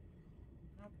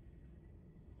 Nope.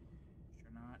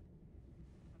 Sure not.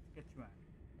 Let's get you out.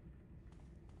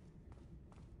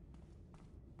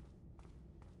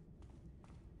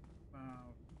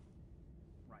 About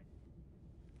right.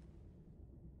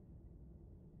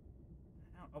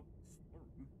 Now, oh,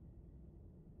 storeroom.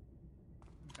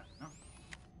 Got enough.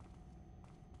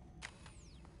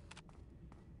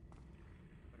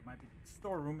 But it might be the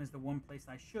storeroom is the one place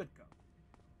I should go.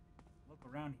 Look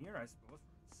around here, I suppose,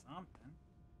 for something.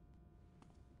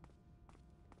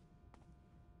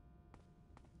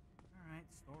 Alright,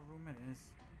 storeroom it is.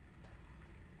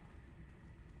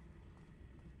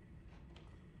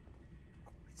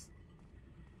 Of course.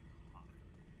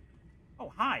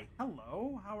 Oh, hi.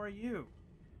 Hello. How are you?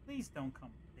 Please don't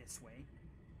come this way.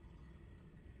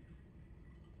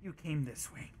 You came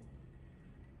this way.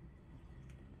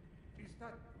 Is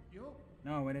that you?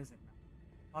 No, it isn't.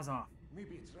 Buzz off.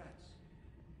 Maybe it's rats.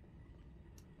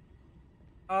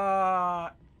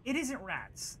 It isn't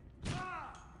rats.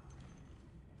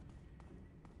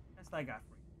 That's what I got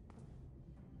for you.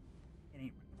 It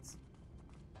ain't rats.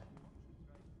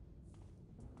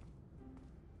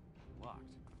 Locked.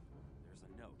 There's a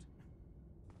note.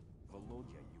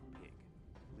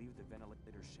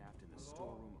 ventilator shaft in the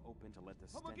storeroom open to let the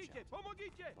stench out.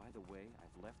 By the way,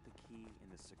 I've left the key in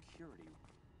the security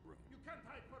room. You can't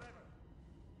hide forever.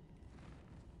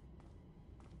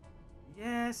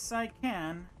 Yes, I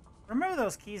can. Remember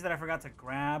those keys that I forgot to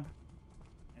grab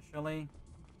initially?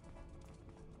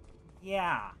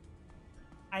 Yeah.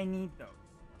 I need those.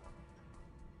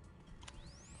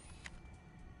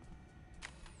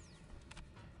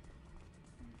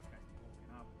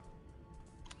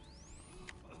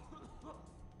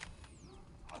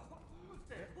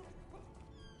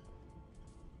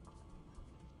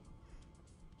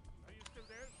 Are you still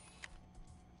there?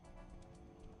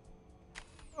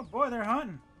 Oh boy, they're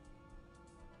hunting.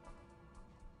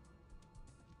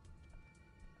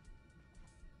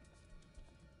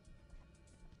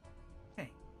 Okay,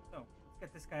 so let's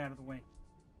get this guy out of the way.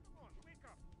 Come on, wake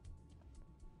up.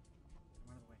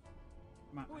 Come out of the way.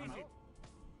 Come on, Who come is on. it?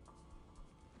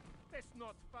 That's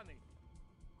not funny.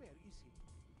 Where is he?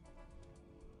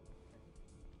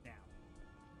 Down.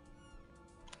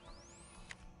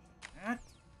 That.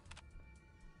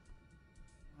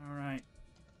 All right.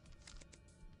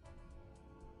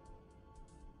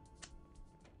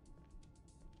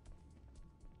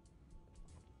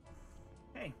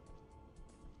 Hey.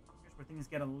 Here's where things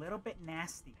get a little bit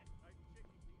nasty. I'm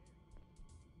checking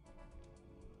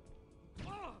the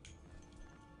air. Ah!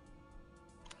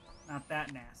 Not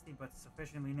that nasty, but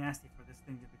sufficiently nasty for this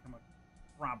thing to become a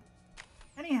problem.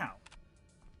 Anyhow,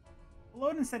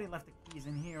 Loden said he left the keys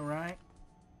in here, right?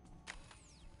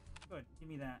 Good, give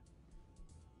me that.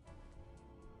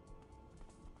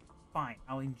 Fine,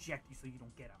 I'll inject you so you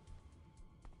don't get up.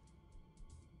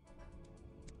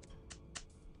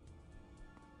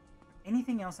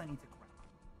 Anything else I need to grab?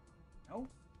 No? Not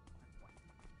quite.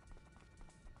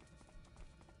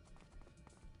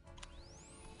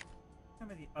 Some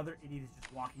of the other idiot is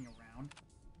just walking around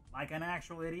like an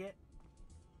actual idiot.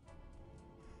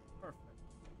 Perfect.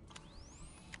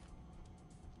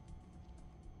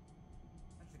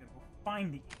 I'm just gonna go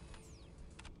find the idiot.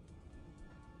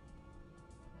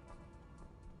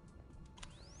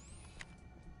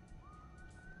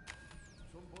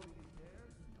 Somebody is there?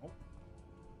 Nope.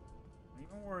 Don't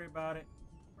even worry about it.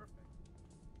 Perfect.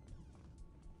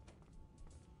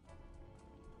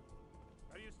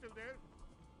 Are you still there?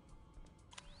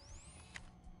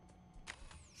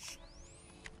 Shh.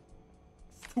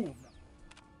 There's two of them.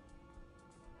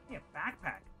 Hey, a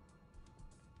backpack.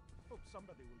 Hope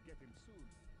somebody will get him soon.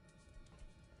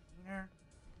 Cleaner.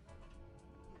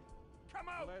 Come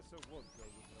out! Glass of vodka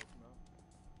would help now.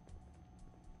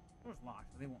 Door's locked,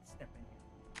 so they won't step in here.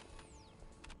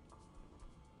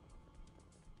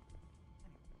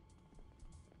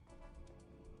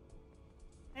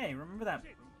 Hey, remember that?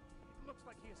 Shit! It looks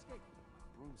like he escaped.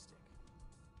 Broomstick.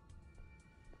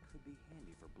 Could be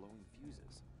handy for blowing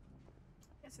fuses.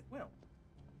 Yes, it will.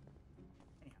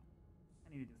 Anyhow,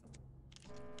 I need to do something.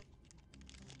 Hey.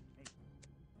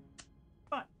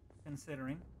 But,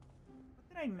 considering, what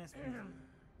did I miss from here?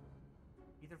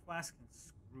 Ether flask and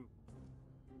screw.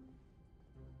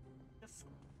 Just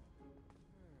screw.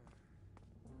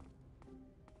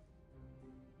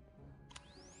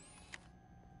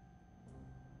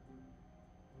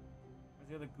 Where's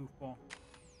the other goofball?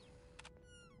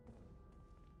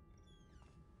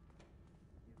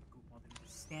 The other goofball didn't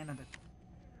just stand on the...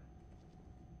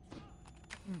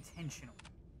 Intentional.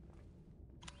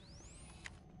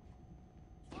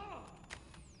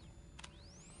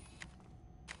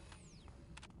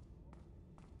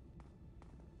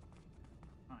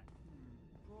 Fine.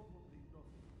 Probably not.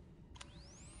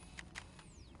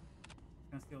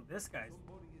 Gonna steal this guy's.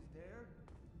 Somebody is there?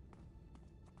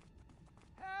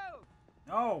 Help!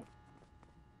 No!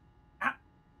 Ah.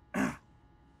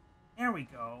 There we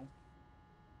go.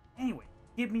 Anyway,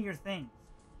 give me your things.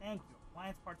 Thank you.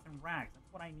 Appliance parts and rags.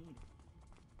 That's what I needed.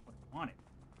 What I wanted.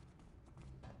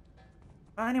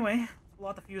 Anyway, let's pull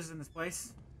out the fuses in this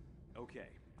place. Okay,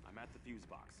 I'm at the fuse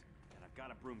box, and I've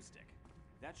got a broomstick.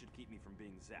 That should keep me from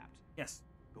being zapped. Yes.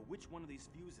 But which one of these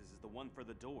fuses is the one for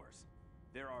the doors?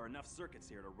 There are enough circuits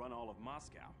here to run all of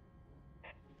Moscow.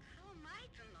 How am I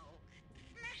to know?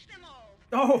 Smash them all!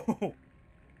 Oh!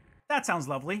 That sounds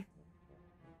lovely.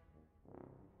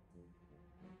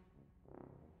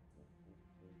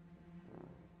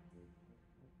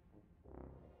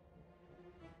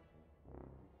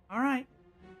 All right.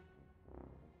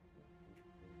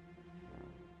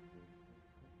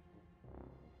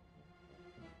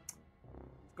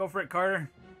 Let's go for it, Carter.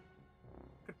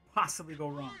 Could possibly go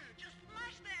wrong. Just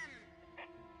smash them!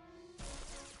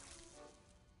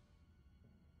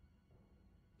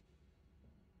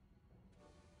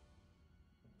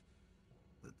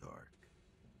 The dark.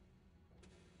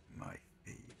 My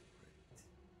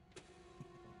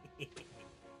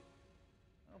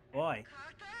boy.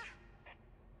 Carter?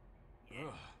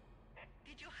 Yeah.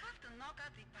 Did you have to knock out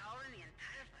the power in the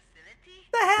entire facility?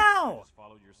 The hell? Just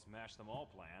followed your smash them all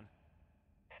plan.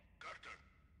 Carter,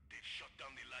 they've shut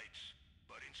down the lights.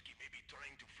 Barinsky may be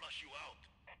trying to flush you out.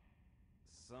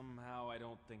 Somehow I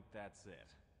don't think that's it.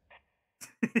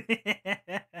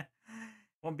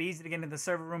 Won't be easy to get into the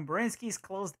server room. Barinsky's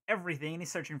closed everything and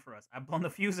he's searching for us. I've blown the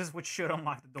fuses, which should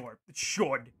unlock the door. It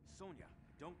should. Sonia,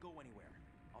 don't go anywhere.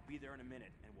 I'll be there in a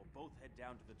minute, and we'll both head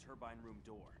down to the turbine room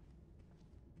door.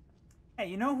 Hey,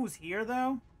 you know who's here,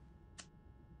 though?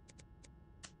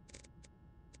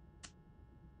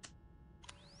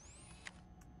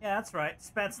 Yeah, that's right.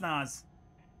 Spetsnaz.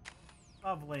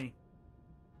 Lovely.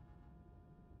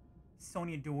 What's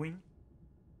Sonia doing?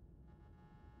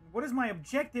 What is my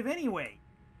objective, anyway?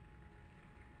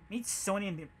 Meet Sonia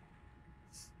in the... Of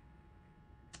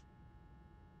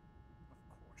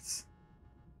course.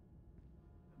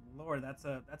 Lord, that's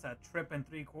a trip and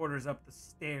 3/4 up the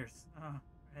stairs. Oh,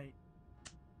 right.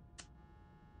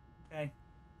 Okay.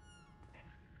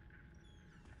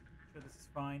 Sure, this is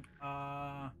fine.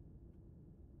 What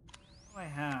do I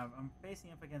have? I'm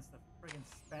facing up against the friggin'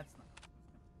 Spetsnaz, who's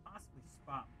gonna possibly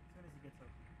spot me as soon as he gets his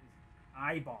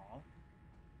eyeball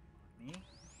on me.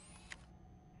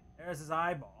 There's his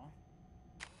eyeball.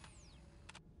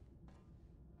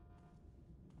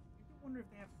 I do wonder if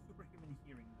they have superhuman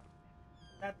hearing, though.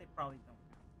 That they probably don't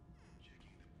have.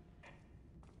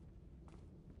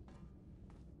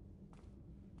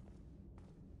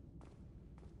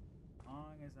 As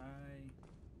long as I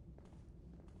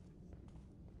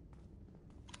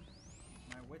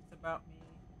keep my wits about me,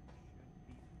 should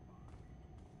be fine.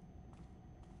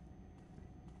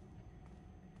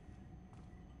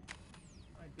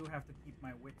 I do have to keep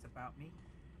my wits about me,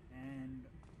 and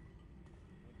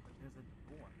but there's a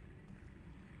door.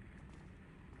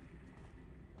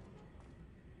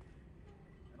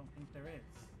 I don't think there is.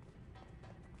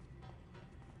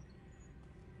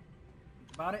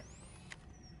 Think about it.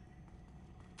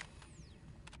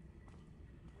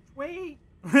 Which way?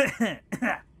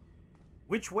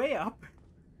 Which way up?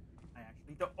 I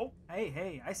actually don't. Oh,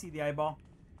 hey, I see the eyeball.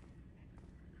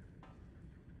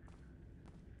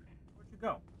 Where'd you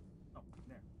go? Oh,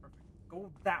 there. Perfect.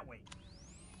 Go that way.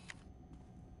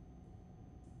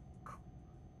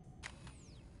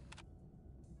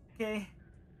 Okay.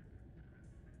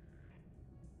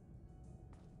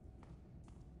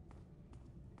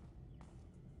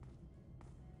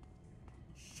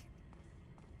 Shit.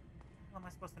 How am I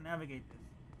supposed to navigate this?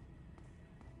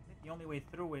 I think the only way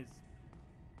through is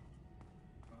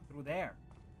through there.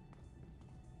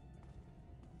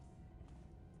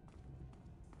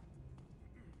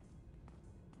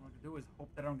 All I have to do is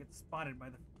hope that I don't get spotted by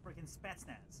the freaking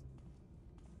Spetsnaz.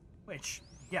 Which,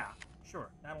 yeah, sure,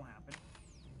 that'll happen.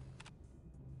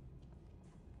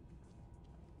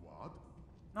 What?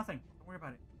 Nothing. Don't worry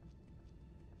about it.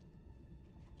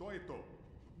 Toito.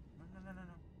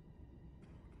 No.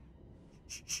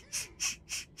 Shh.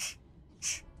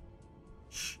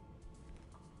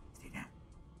 Stay down.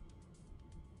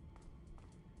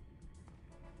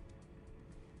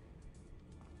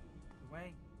 The way?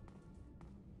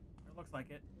 It looks like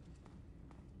it.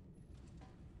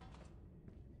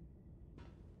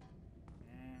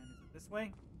 And is it this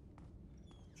way?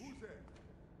 Who's there?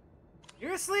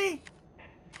 Seriously?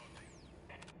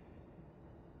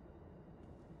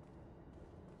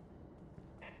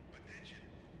 Attention,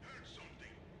 heard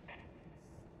something.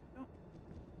 No.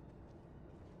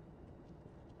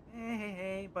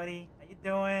 Hey, buddy. How you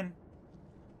doing?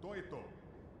 Toito.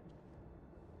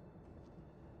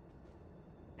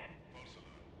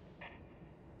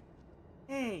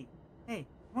 Hey, you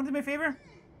want to do me a favor?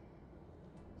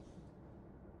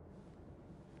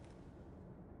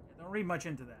 Yeah, don't read much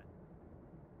into that.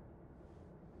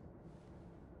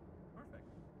 Perfect.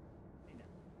 Hey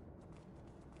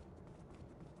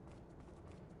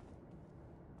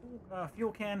now. Ooh,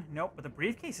 fuel can. Nope, but the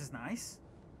briefcase is nice.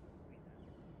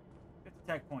 50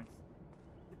 tech points.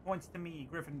 It points to me,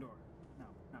 Gryffindor. No,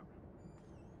 not really.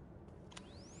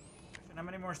 Actually, how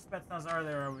many more Spetsnaz are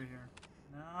there over here?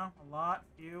 No, a lot,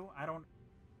 few. I don't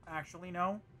actually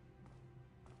know.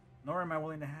 Nor am I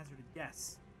willing to hazard a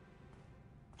guess.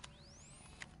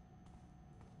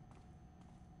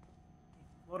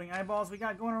 Any floating eyeballs we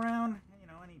got going around? You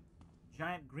know, any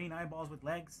giant green eyeballs with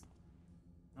legs?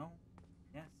 No?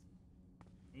 Yes?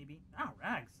 Maybe? Oh,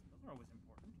 rags. Those are always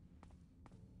important.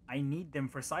 I need them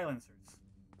for silencers.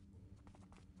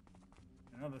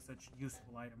 And other such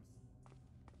useful items.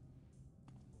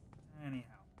 Anyhow.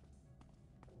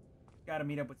 Gotta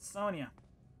meet up with Sonia.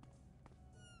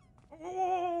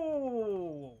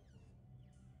 Oh!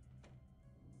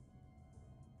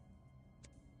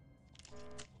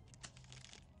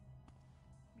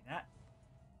 Give me that.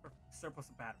 Perfect. Surplus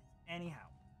of batteries. Anyhow.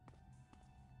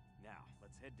 Now,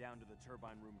 let's head down to the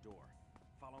turbine room door.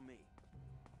 Follow me.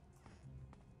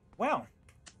 Well,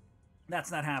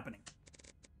 that's not happening.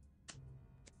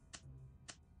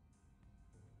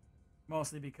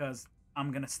 Mostly because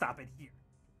I'm gonna stop it here.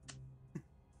 I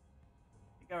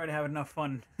think I already have enough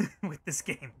fun with this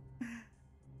game.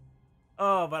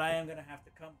 Oh, but I am gonna have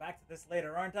to come back to this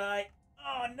later, aren't I?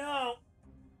 Oh no!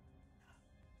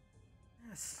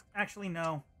 Yes, actually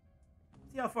no.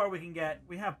 See how far we can get.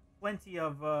 We have plenty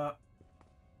of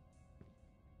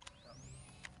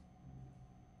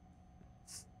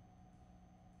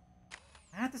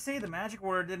I had to say the magic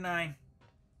word, didn't I?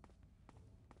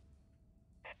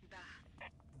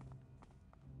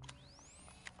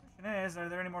 Question is, are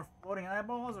there any more floating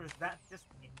eyeballs, or is that just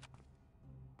it?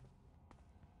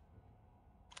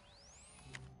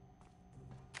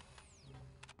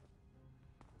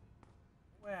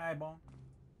 Where eyeball?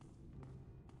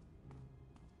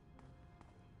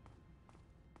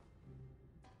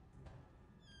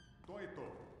 Toito.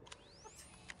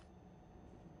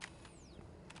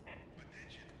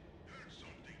 Attention, heard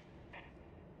something.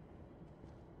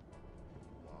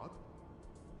 What?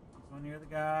 Don't go near the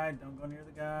guy. Don't go near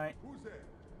the guy. Who's there?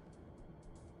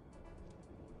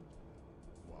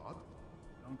 What?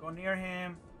 Don't go near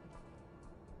him.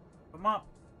 Come up.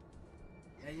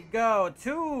 There you go.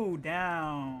 2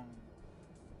 down.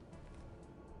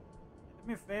 Do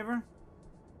me a favor.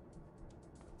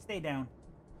 Stay down.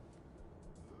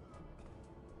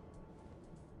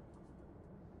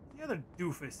 The other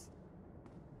doofus.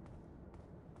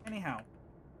 Anyhow.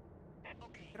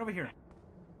 Get over here.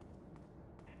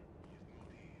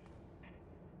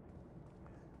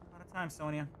 Out of time,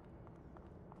 Sonia.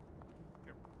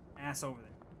 Your ass over there.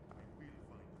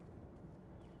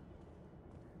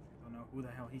 Don't know who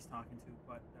the hell he's talking to,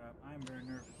 but I'm very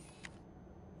nervous.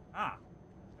 Ah,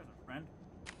 there's a friend.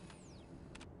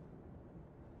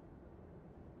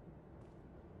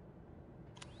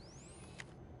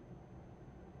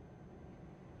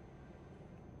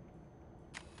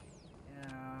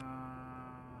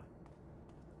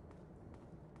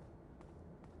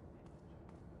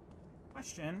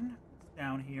 Question. What's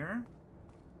down here?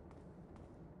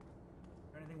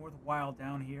 Is there anything worthwhile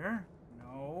down here?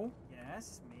 No.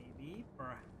 Yes. Maybe.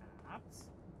 Perhaps.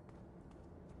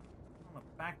 Well,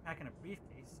 a backpack and a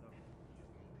briefcase, so.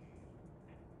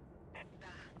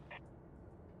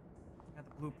 Got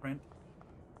the blueprint.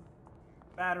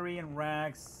 Battery and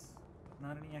rags.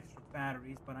 Not any extra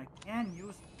batteries, but I can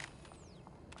use them.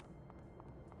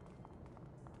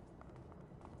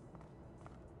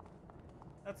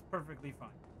 That's perfectly fine.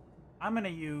 I'm gonna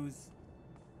use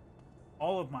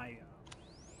all of my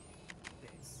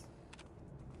this.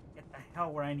 Get the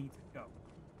hell where I need to go.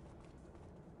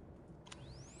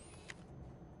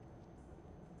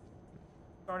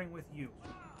 Starting with you.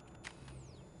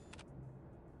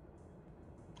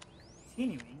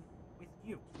 Continuing with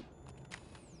you.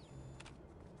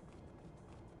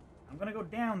 I'm gonna go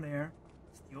down there,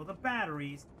 steal the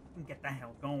batteries, and get the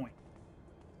hell going.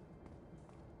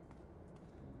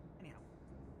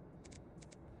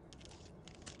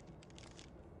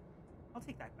 I'll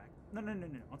take that back. No.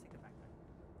 I'll take the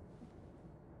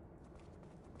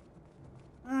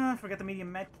backpack. Forget the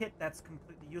medium med kit. That's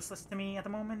completely useless to me at the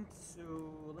moment. So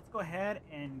let's go ahead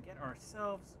and get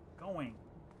ourselves going.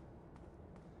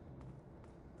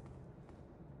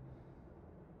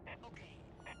 Okay.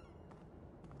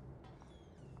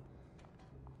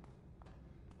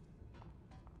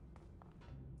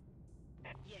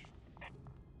 Yes.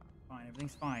 Fine,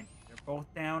 everything's fine. They're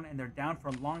both down, and they're down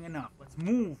for long enough. Let's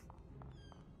move.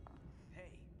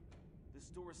 Hey, this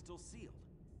door is still sealed.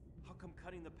 How come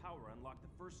cutting the power unlocked the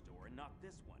first door and not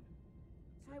this one?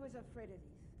 I was afraid of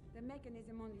this. The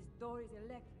mechanism on this door is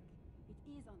electric. It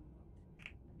is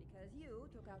unlocked. But because you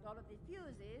took out all of the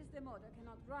fuses, the motor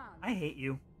cannot run. I hate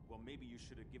you. Well, maybe you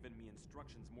should have given me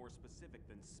instructions more specific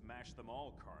than smash them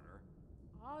all, Carter.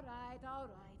 All right.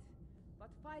 But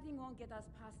fighting won't get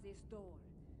us past this door.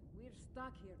 We're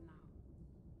stuck here now.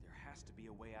 There has to be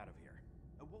a way out of here.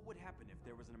 What would happen if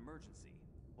there was an emergency?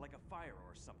 Like a fire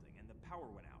or something, and the power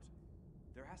went out?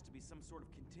 There has to be some sort of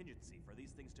contingency for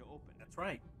these things to open. That's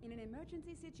right. In an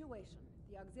emergency situation,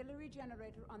 the auxiliary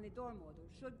generator on the door motor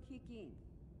should kick in.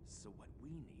 So what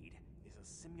we need is a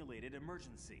simulated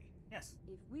emergency. Yes.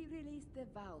 If we release the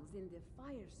valves in the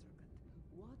fire circuit,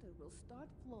 water will start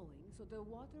flowing, so the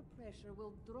water pressure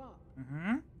will drop.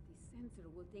 Mm-hmm. The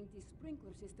sensor will think the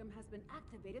sprinkler system has been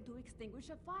activated to extinguish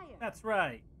a fire. That's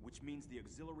right. Which means the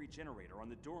auxiliary generator on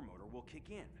the door motor will kick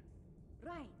in.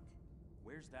 Right.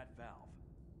 Where's that valve?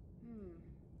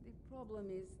 The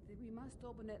problem is that we must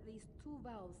open at least 2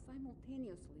 valves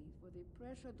simultaneously for the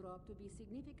pressure drop to be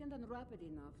significant and rapid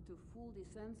enough to fool the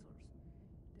sensors.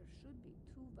 There should be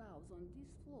 2 valves on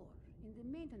this floor in the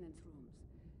maintenance rooms,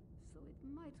 so it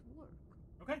might work.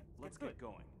 Okay, Let's get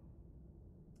going.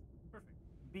 Perfect.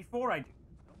 Before I do,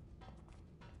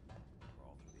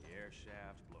 Crawl through the air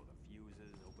shaft, blow the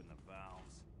fuses, open the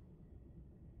valves. I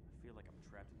feel like I'm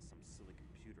trapped in some silly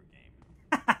computer game.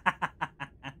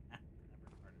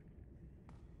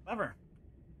 Clever.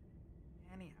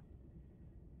 Anyhow.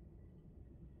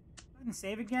 Go ahead and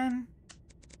save again.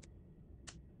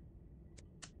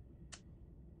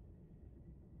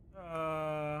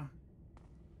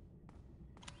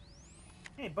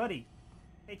 Hey, buddy.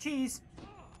 Hey, cheese.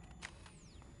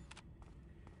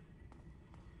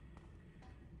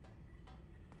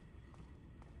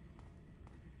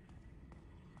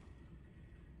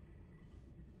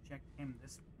 Check him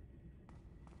this way.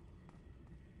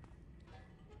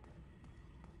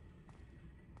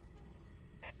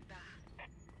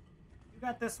 You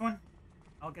got this one.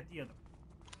 I'll get the other one.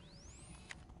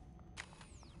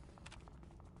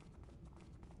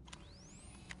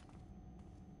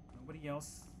 Nobody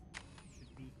else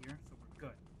should be here, so we're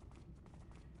good.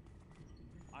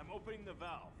 I'm opening the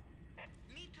valve.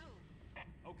 Me too.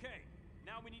 Okay,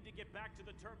 now we need to get back to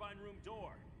the turbine room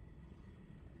door.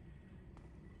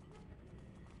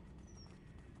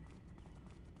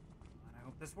 I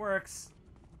hope this works.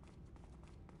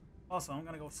 Also, I'm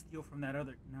gonna go steal from that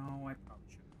other... No, I probably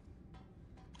should.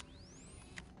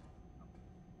 Oh.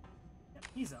 Yep,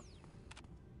 he's up.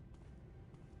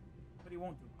 But he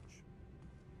won't do much.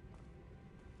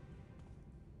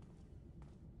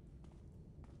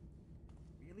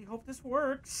 Really hope this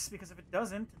works, because if it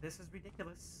doesn't, this is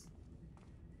ridiculous.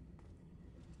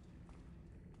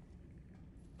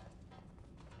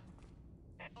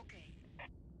 Okay.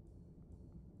 Let's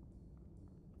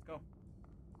go.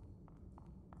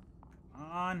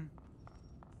 Come on.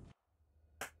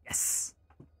 Yes!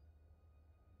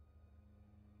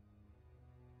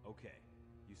 Okay,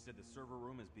 you said the server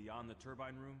room is beyond the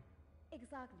turbine room?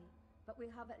 Exactly. But we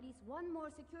have at least one more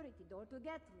security door to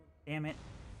get through. Damn it.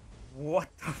 What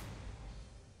the...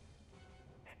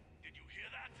 Did you hear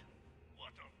that?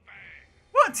 What a bang!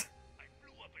 What? I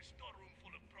blew up a storeroom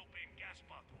full of propane gas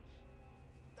bottles.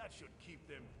 That should keep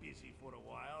them busy for a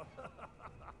while.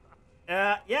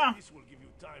 Yeah. This will give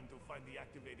you time to find the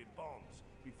activated bombs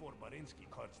before Barinsky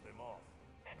cuts them off.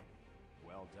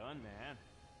 Well done, man.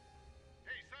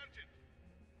 Hey, Sergeant!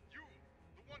 You,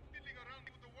 the one fiddling around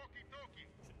with the walkie-talkie.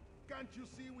 Can't you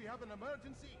see we have an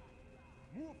emergency?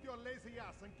 Move your lazy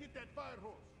ass and get that fire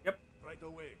hose. Yep. Right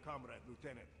away, Comrade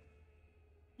Lieutenant.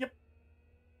 Yep.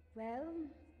 Well,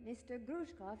 Mr.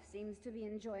 Grushkov seems to be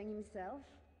enjoying himself.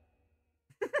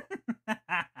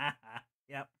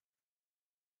 Yep.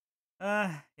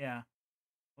 Yeah.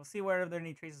 We'll see where there are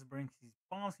any traces of Brinks's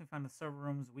bombs. We found the server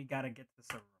rooms. We gotta get to the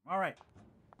server room. Alright.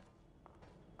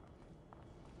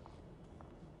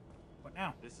 What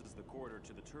now? This is the corridor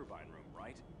to the turbine room,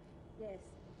 right? Yes,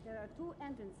 there are 2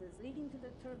 entrances leading to the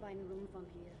turbine room from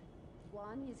here.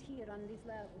 One is here on this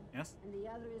level. Yes. And the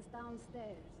other is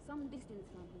downstairs, some distance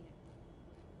from here.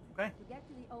 Okay. To get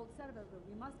to the old server room,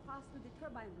 we must pass through the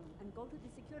turbine room and go to the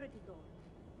security door.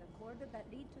 The corridor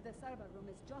that leads to the server room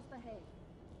is just ahead.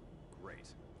 Great.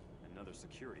 Another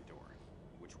security door,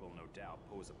 which will no doubt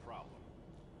pose a problem.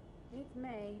 It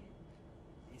may.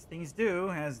 These things do,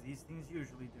 as these things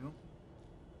usually do.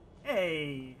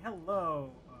 Hey,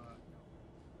 hello.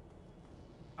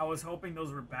 I was hoping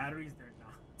those were batteries. They're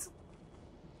not.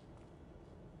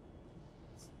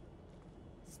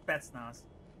 Spetsnaz. So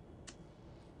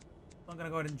I'm gonna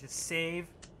go ahead and just save.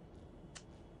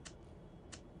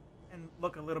 And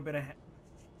look a little bit ahead.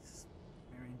 Jesus,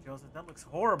 Mary and Joseph, that looks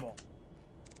horrible.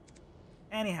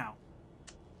 Anyhow.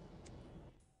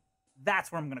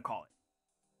 That's where I'm gonna call it.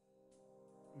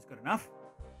 Seems good enough.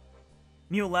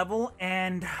 New level,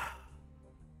 and...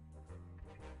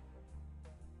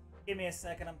 Give me a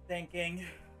second, I'm thinking.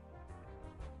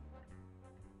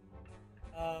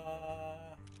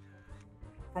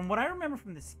 From what I remember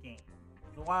from this game, it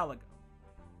was a while ago,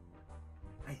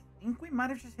 I think we might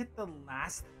have just hit the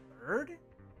last third?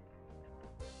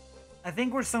 I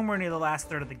think we're somewhere near the last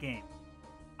third of the game.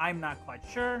 I'm not quite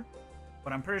sure,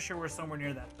 but I'm pretty sure we're somewhere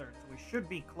near that third. So we should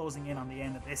be closing in on the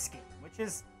end of this game, which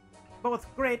is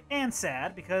both great and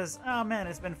sad because, oh man,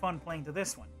 it's been fun playing to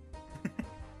this one.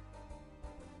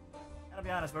 Gotta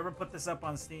be honest, whoever put this up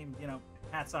on Steam, you know,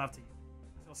 hats off to you.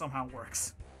 It still somehow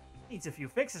works. Needs a few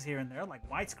fixes here and there, like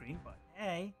widescreen, but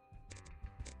hey.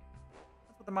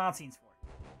 That's what the mod scene's for.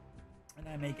 And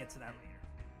I may get to that later.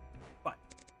 But,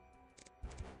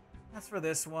 That's for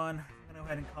this one. I'm gonna go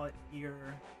ahead and call it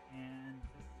here and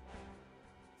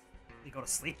just go to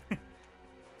sleep.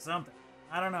 Something.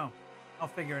 I don't know. I'll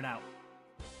figure it out.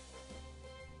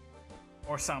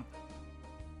 Or something.